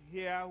is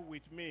here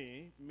with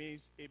me,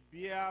 Miss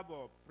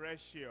Ebiabo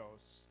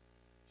Precious.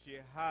 She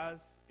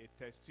has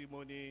a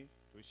testimony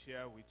to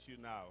share with you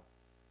now.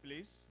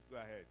 Please, go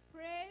ahead.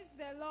 Praise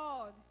the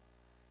Lord.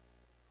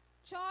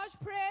 Church,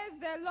 praise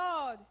the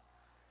Lord.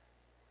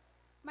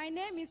 My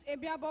name is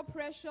Ebiabo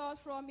Precious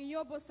from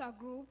Iyobosa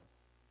Group.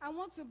 I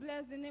want to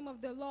bless the name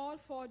of the Lord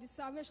for the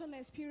salvation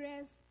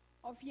experience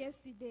of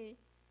yesterday.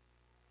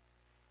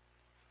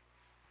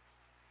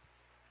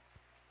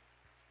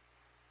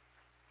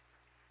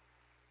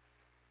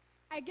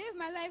 I gave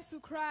my life to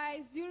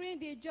Christ during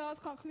the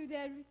just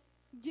concluded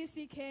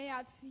GCK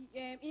at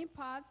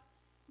Impact,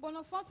 but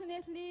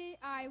unfortunately,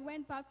 I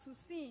went back to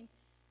sin.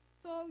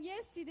 So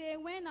yesterday,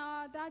 when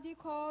our daddy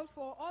called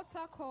for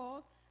altar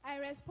call, I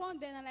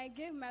responded and I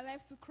gave my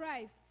life to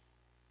Christ.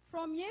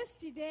 From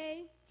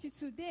yesterday to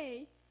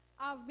today,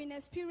 I've been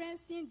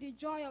experiencing the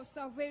joy of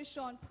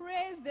salvation.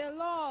 Praise the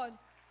Lord.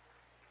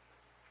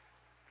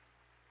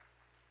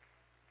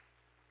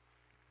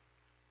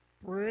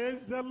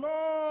 Praise the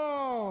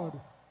Lord.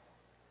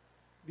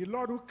 The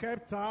Lord who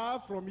kept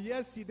her from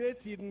yesterday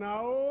till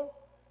now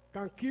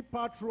can keep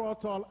her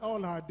throughout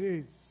all her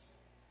days.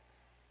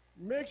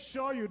 Make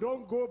sure you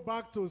don't go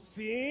back to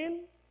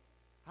sin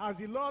as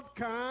the Lord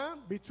can.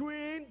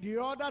 Between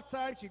the other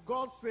time she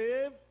got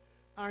saved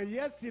and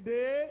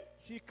yesterday,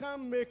 she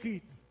can't make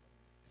it.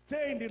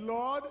 Stay in the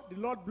Lord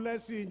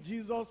bless you in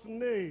Jesus'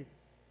 name.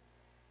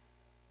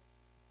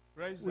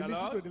 Praise we the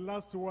listen Lord. to the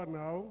last one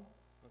now.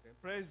 Okay.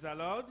 Praise the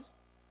Lord.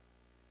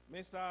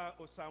 Mr.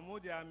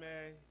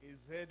 Osamudiame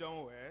is head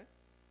on where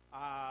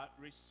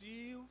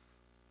received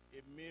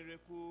a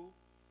miracle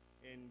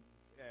in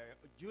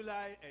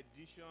July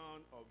edition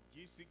of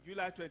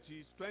July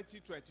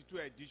 2022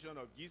 edition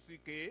of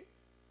GCK,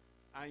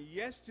 and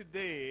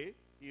yesterday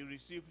he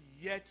received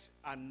yet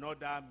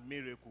another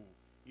miracle.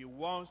 He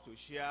wants to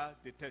share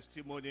the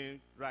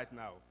testimony right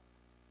now.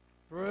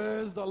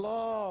 Praise the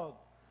Lord.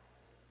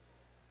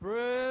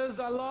 Praise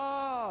the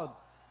Lord.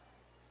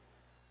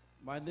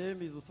 My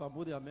name is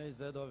Usabudi Ame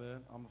Zedove.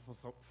 I'm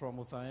from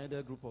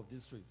Osayende group of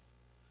districts.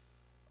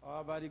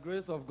 By the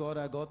grace of God,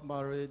 I got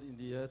married in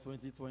the year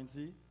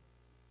 2020.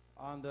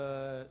 And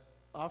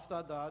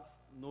after that,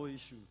 no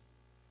issue.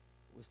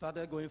 We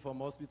started going from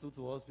hospital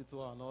to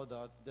hospital and all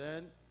that.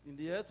 Then, in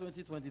the year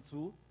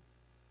 2022,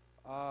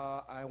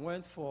 I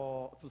went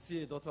to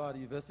see a doctor at the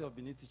University of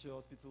Benin Teaching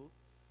Hospital.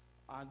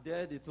 And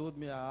there they told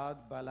me I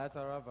had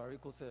bilateral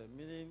varicose,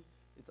 meaning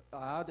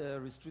I had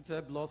a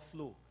restricted blood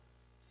flow.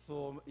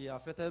 So it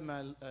affected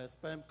my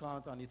sperm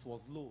count and it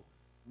was low,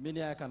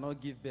 meaning I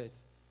cannot give birth.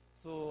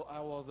 So I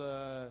was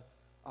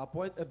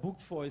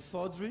booked for a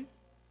surgery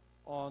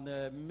on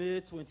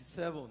May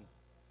 27.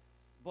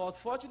 But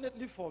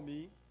fortunately for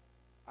me,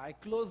 I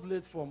closed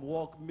late from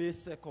work May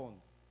 2nd,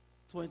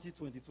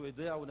 2022, a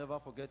day I will never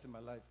forget in my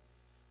life.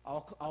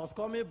 I was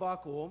coming back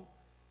home.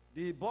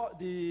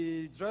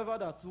 The driver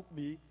that took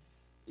me,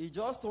 he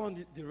just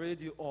turned the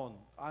radio on,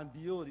 and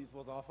behold, it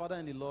was our Father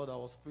in the Lord that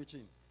was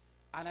preaching.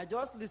 And I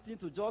just listened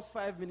to just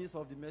 5 minutes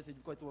of the message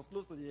because it was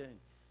close to the end.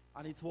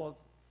 And it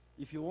was,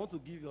 if you want to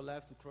give your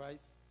life to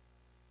Christ,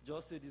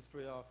 just say this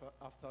prayer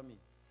after me.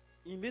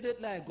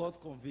 Immediately I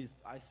got convinced.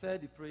 I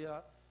said the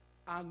prayer,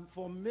 and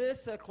from May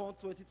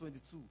 2nd,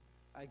 2022,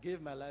 I gave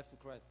my life to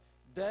Christ.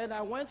 Then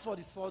I went for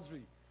the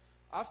surgery.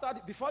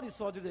 Before the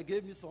surgery, they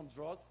gave me some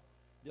drugs.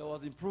 There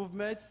was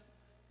improvement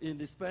in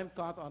the sperm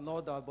count and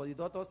all that, but the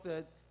doctor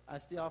said I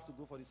still have to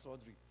go for the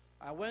surgery.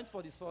 I went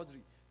for the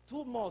surgery.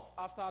 2 months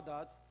after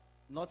that,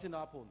 nothing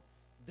happened.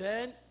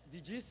 Then the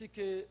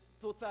GCK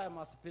Total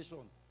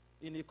Emancipation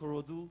in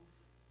Ikorodu,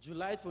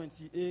 July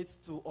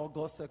 28th to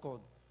August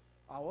 2nd.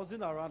 I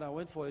wasn't around. I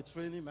went for a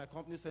training. My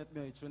company sent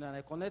me a training, and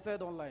I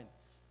connected online.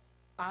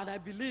 And I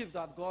believe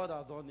that God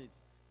has done it.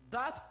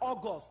 That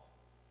August,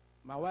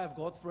 my wife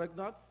got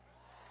pregnant.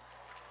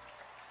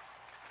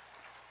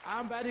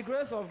 And by the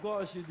grace of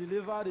God, she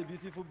delivered a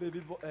beautiful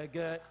baby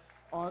girl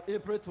on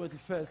April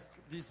 21st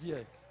this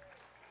year.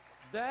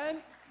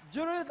 Then,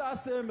 during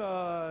that same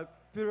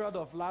period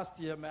of last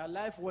year, my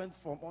life went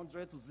from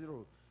 100 to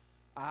 0.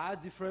 I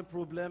had different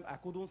problems. I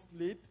couldn't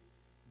sleep.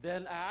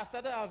 Then I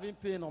started having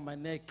pain on my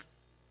neck.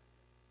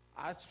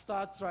 I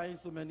started trying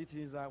so many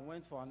things. I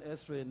went for an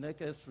X-ray,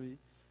 neck X-ray,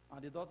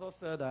 and the doctor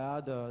said I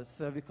had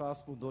cervical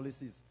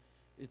spondylosis.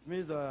 It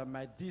means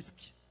my disc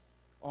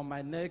on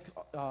my neck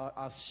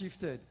has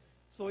shifted.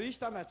 So each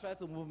time I try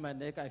to move my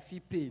neck, I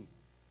feel pain.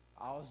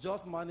 I was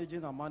just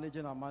managing.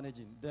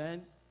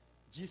 Then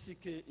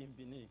GCK in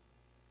Benin.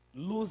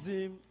 Lose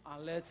him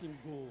and let him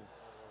go.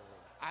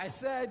 I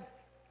said,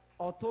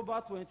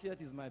 October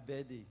 20th is my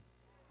birthday.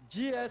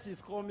 GS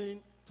is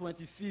coming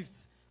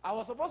 25th. I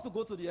was supposed to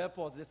go to the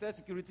airport. They said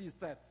security is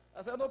tight.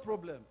 I said, no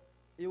problem.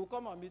 He will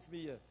come and meet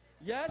me here.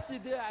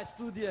 Yesterday, I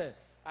stood here.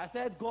 I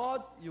said,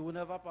 God, you will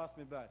never pass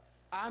me by.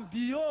 And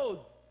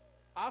behold,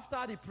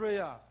 after the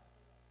prayer,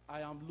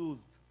 I am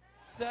loosed.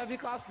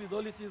 Cervical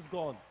spondylosis is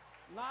gone.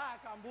 Now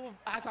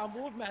I can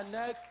move my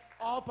neck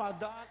up and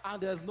down,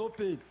 and there's no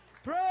pain.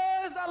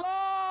 Praise the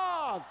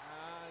Lord!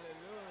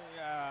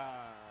 Hallelujah!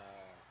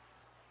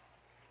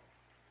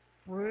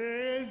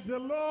 Praise the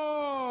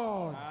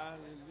Lord!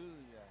 Hallelujah!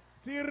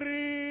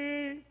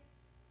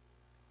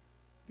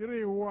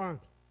 3, 1.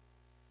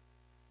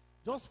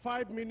 Just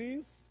 5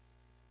 minutes.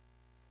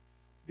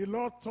 The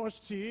Lord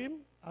touched him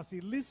as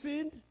he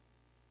listened.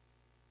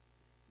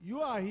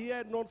 You are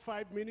here not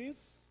 5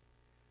 minutes.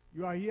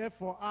 You are here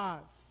for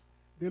us.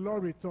 The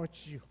Lord will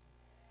touch you.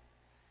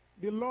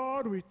 The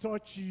Lord will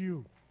touch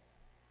you.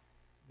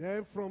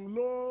 Then from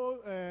low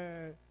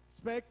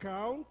spec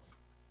count,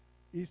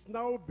 is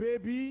now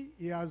baby,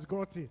 he has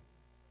got it.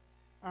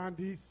 And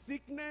the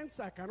sickness,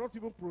 I cannot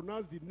even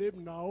pronounce the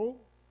name now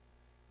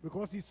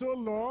because it's so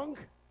long,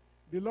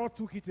 the Lord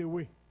took it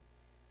away.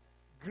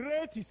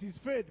 Great is his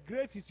faith.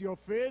 Great is your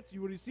faith.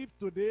 You will receive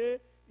today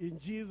in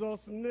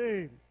Jesus'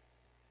 name.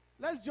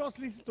 Let's just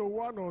listen to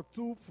one or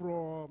two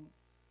from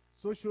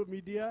social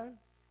media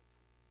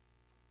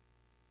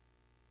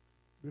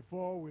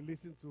before we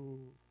listen to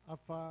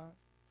Alpha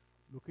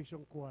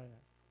Location Choir.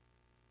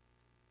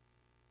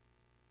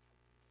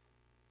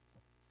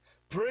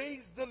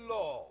 Praise the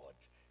Lord.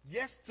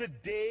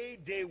 Yesterday,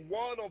 day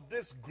one of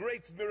this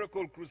great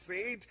miracle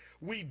crusade,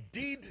 we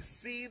did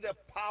see the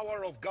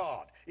power of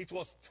God. It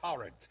was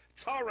torrent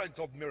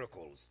of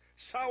miracles,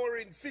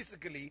 showering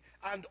physically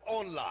and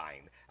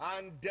online.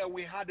 And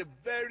we had a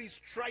very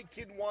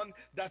striking one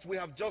that we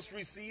have just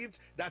received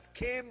that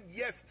came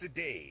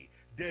yesterday.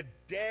 The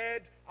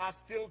dead are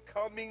still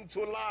coming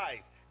to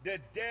life. The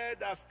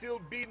dead are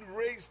still being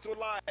raised to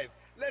life.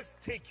 Let's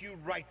take you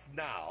right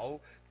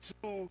now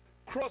to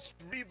Cross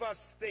River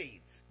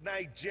State,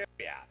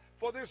 Nigeria,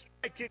 for this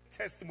striking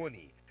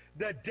testimony.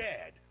 The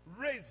dead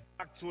raised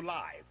back to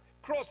life.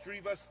 Cross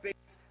River State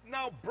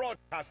now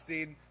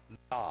broadcasting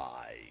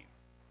live.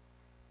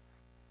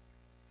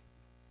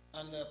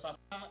 And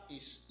Papa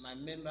is my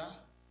member,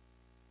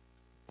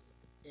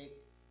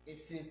 a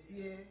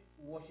sincere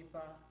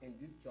worshiper in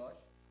this church.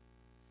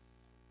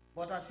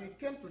 But as we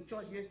came to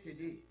church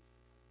yesterday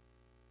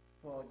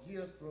for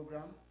GS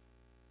program,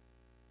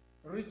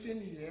 reaching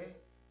here,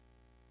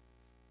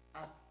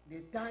 at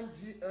the time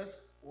GS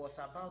was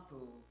about to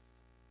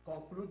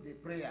conclude the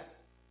prayer,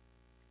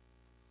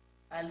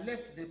 I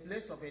left the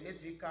place of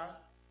electrical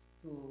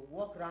to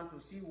walk around to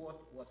see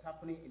what was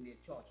happening in the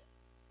church,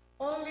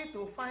 only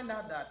to find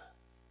out that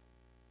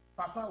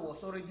Papa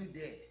was already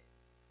dead.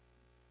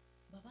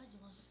 Baba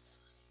just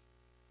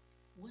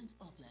went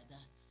up like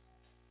that.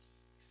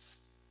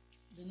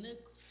 The neck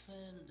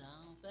fell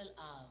down, fell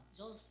out,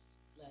 just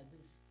like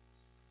this.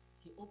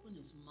 He opened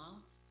his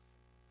mouth.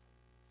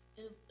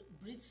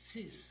 Breath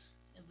ceased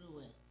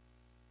everywhere.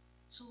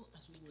 So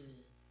as we were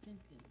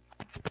thinking,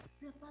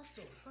 the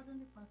pastor said,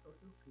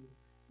 okay,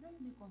 let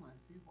me come and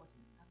see what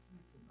is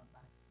happening to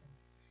Baba.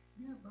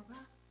 Then Baba,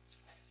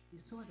 he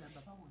saw that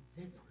Baba was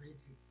dead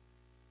already,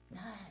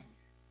 died.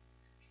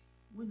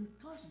 When you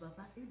touch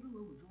Baba,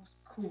 everywhere was just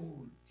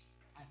cold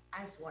as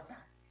ice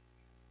water.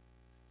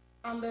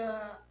 And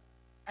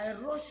I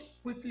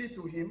rushed quickly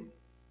to him,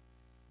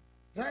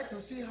 tried to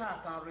see how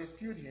I can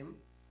rescue him.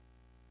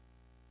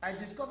 I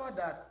discovered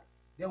that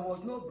there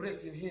was no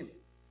breath in him.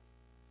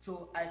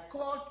 So I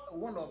called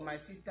one of my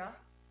sisters.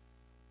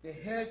 They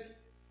held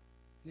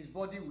his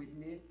body with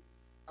me,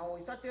 and we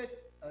started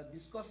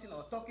discussing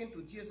or talking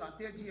to Jesus and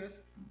tell Jesus,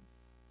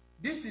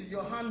 this is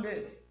your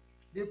handmaid,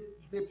 the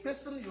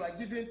person you are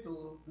giving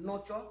to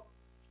nurture.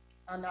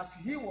 And as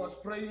he was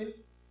praying,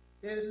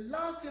 the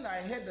last thing I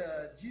heard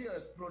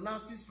Jesus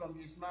pronounces from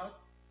his mouth,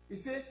 he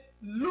said,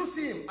 loose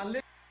him and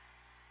let.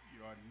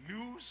 You are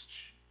loosed.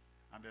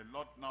 And the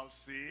Lord now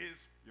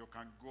says, you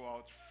can go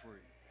out free.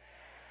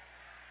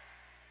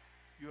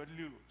 You're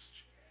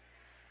loosed.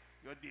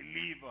 You're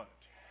delivered.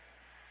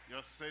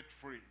 You're set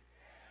free.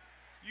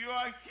 You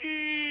are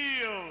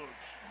healed.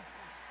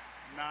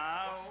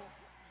 Now,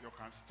 you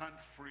can stand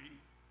free.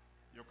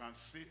 You can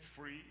sit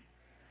free.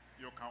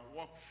 You can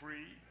walk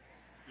free.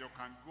 You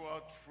can go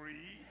out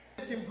free.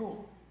 Let him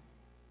go.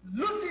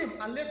 Loose him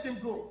and let him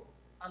go.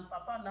 And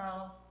Papa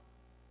now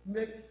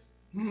make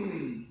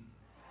and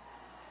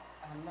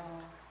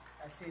now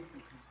I said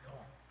it is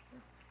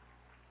done.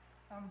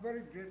 I'm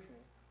very grateful.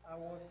 I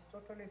was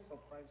totally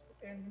surprised.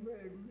 In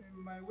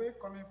my way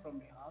coming from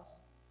the house,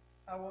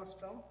 I was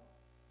stumped.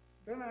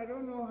 Then I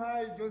don't know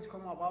how it just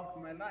come about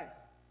in my life.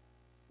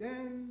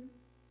 Then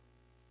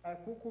I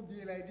could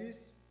be like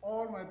this.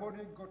 All my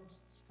body got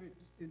straight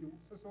into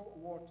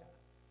water.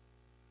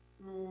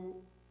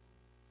 So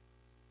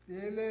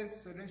the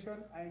earliest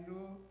solution I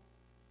know,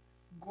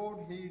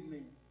 God healed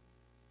me.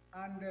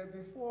 And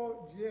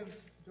before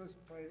James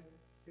just prayed,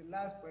 the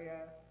last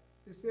prayer,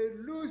 he said,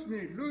 lose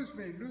me, lose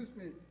me, lose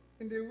me.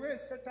 In the way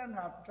Satan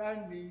have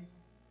tried me,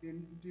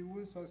 he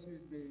will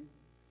succeed me.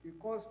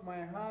 Because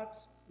my heart,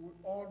 with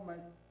all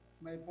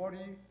my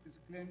body is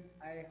clean,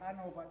 I hand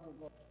over to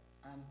God.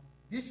 And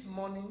this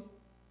morning,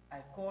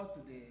 I called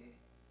to the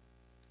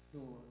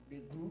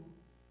group.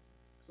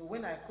 So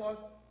when I called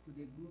to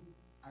the group,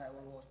 I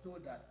was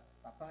told that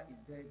Papa is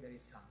very, very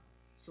sound.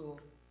 So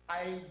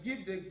I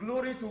give the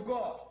glory to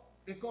God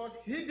because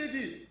he did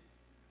it.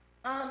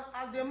 And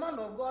as the man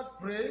of God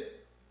prays,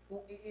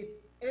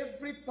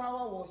 every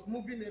power was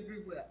moving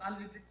everywhere.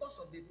 And it's because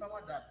of the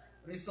power that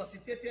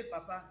resuscitated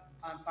Papa,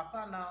 and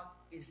Papa now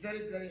is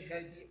very, very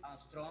healthy and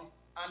strong.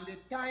 And the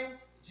time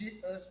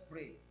Jesus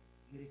prayed,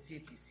 he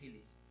received his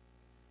healings.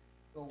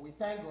 So we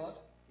thank God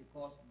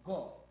because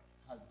God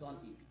has done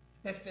it.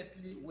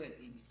 perfectly well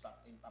in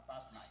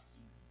Papa's life.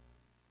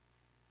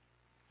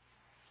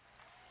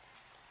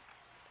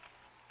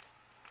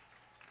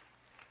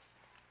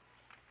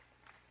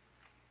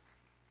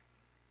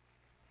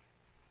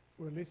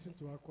 We'll listen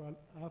to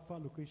Alpha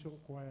Location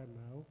Choir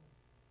now.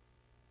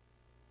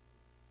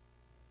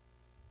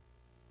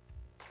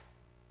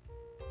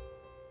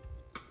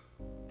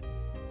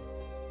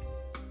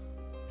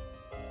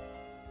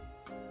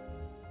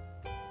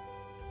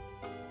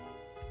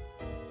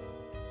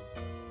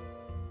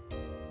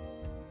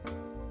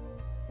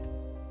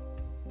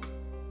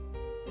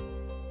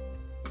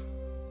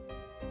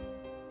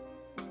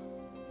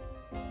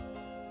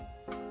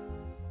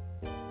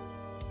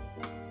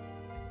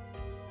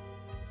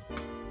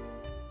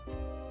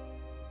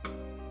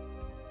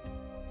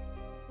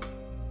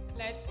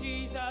 Let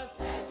Jesus,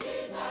 let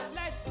Jesus,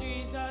 let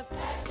Jesus,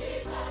 let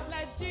Jesus,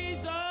 let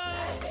Jesus,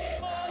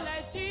 oh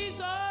let Jesus,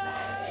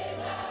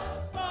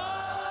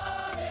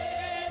 fall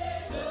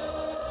into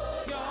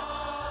your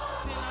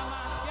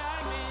cinnamon, hear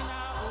me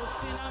now, oh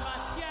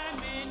cinnamon, hear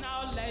me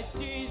now, let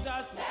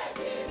Jesus,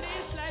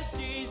 please let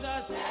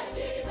Jesus, let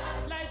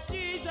Jesus, let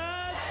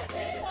Jesus,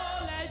 oh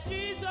let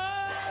Jesus,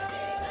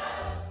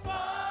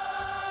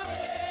 fall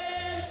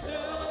into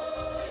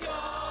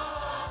your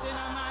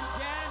cinnamon,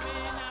 hear me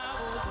now,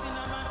 oh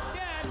cinnamon,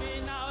 hear me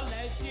now,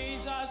 let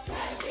Jesus,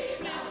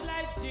 please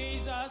let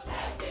Jesus,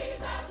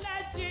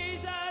 let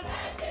Jesus,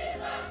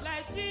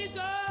 let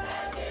Jesus,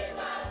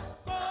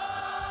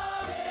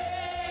 fall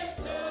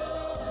into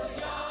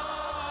your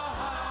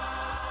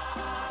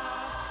heart.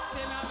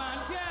 Cinnamon,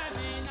 hear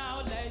me now,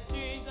 let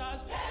Jesus,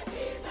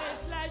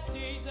 please let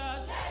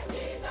Jesus,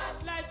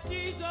 let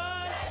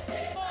Jesus,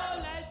 oh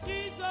let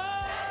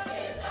Jesus,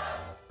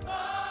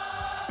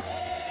 fall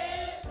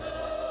into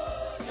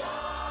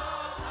your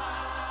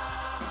heart.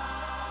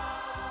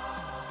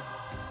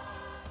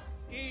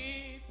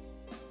 If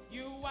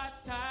you are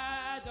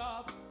tired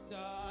of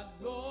the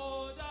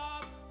load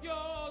of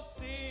your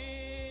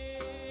sin,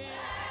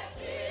 let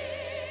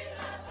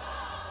Jesus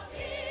come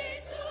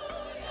into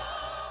your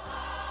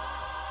heart.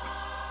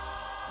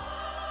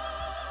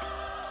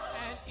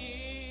 And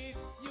if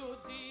you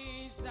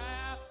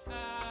desire a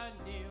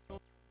new,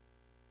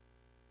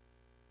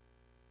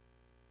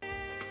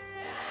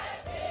 let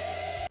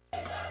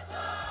Jesus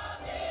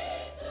come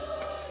into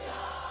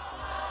your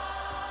heart.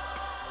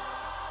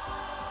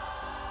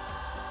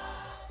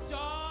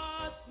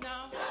 Just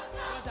now,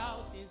 your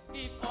doubt is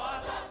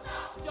before.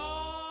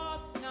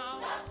 Just now,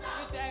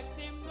 reject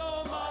him no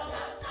more.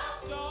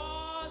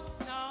 Just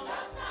now,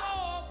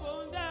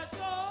 open the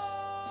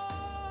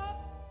door.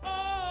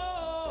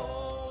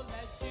 Oh,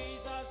 let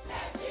Jesus,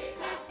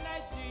 please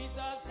let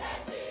Jesus,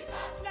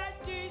 let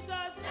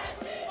Jesus,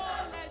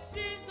 oh let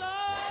Jesus,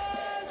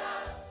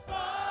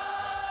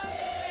 fall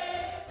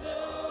into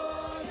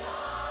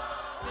your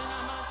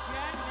cinnamon,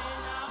 hear me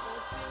now,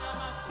 oh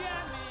cinnamon,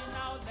 hear me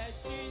now, let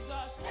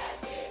Jesus,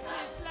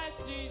 please let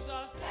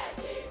Jesus,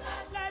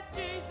 let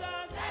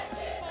Jesus,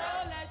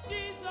 oh let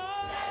Jesus,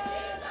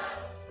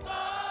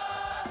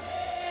 fall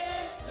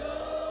into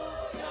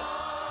your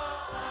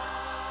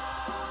heart.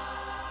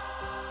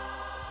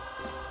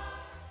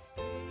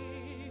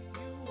 If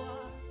you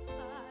are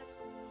tired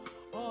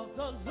of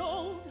the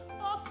load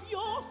of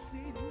your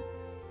sin,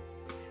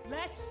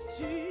 let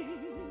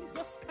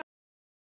Jesus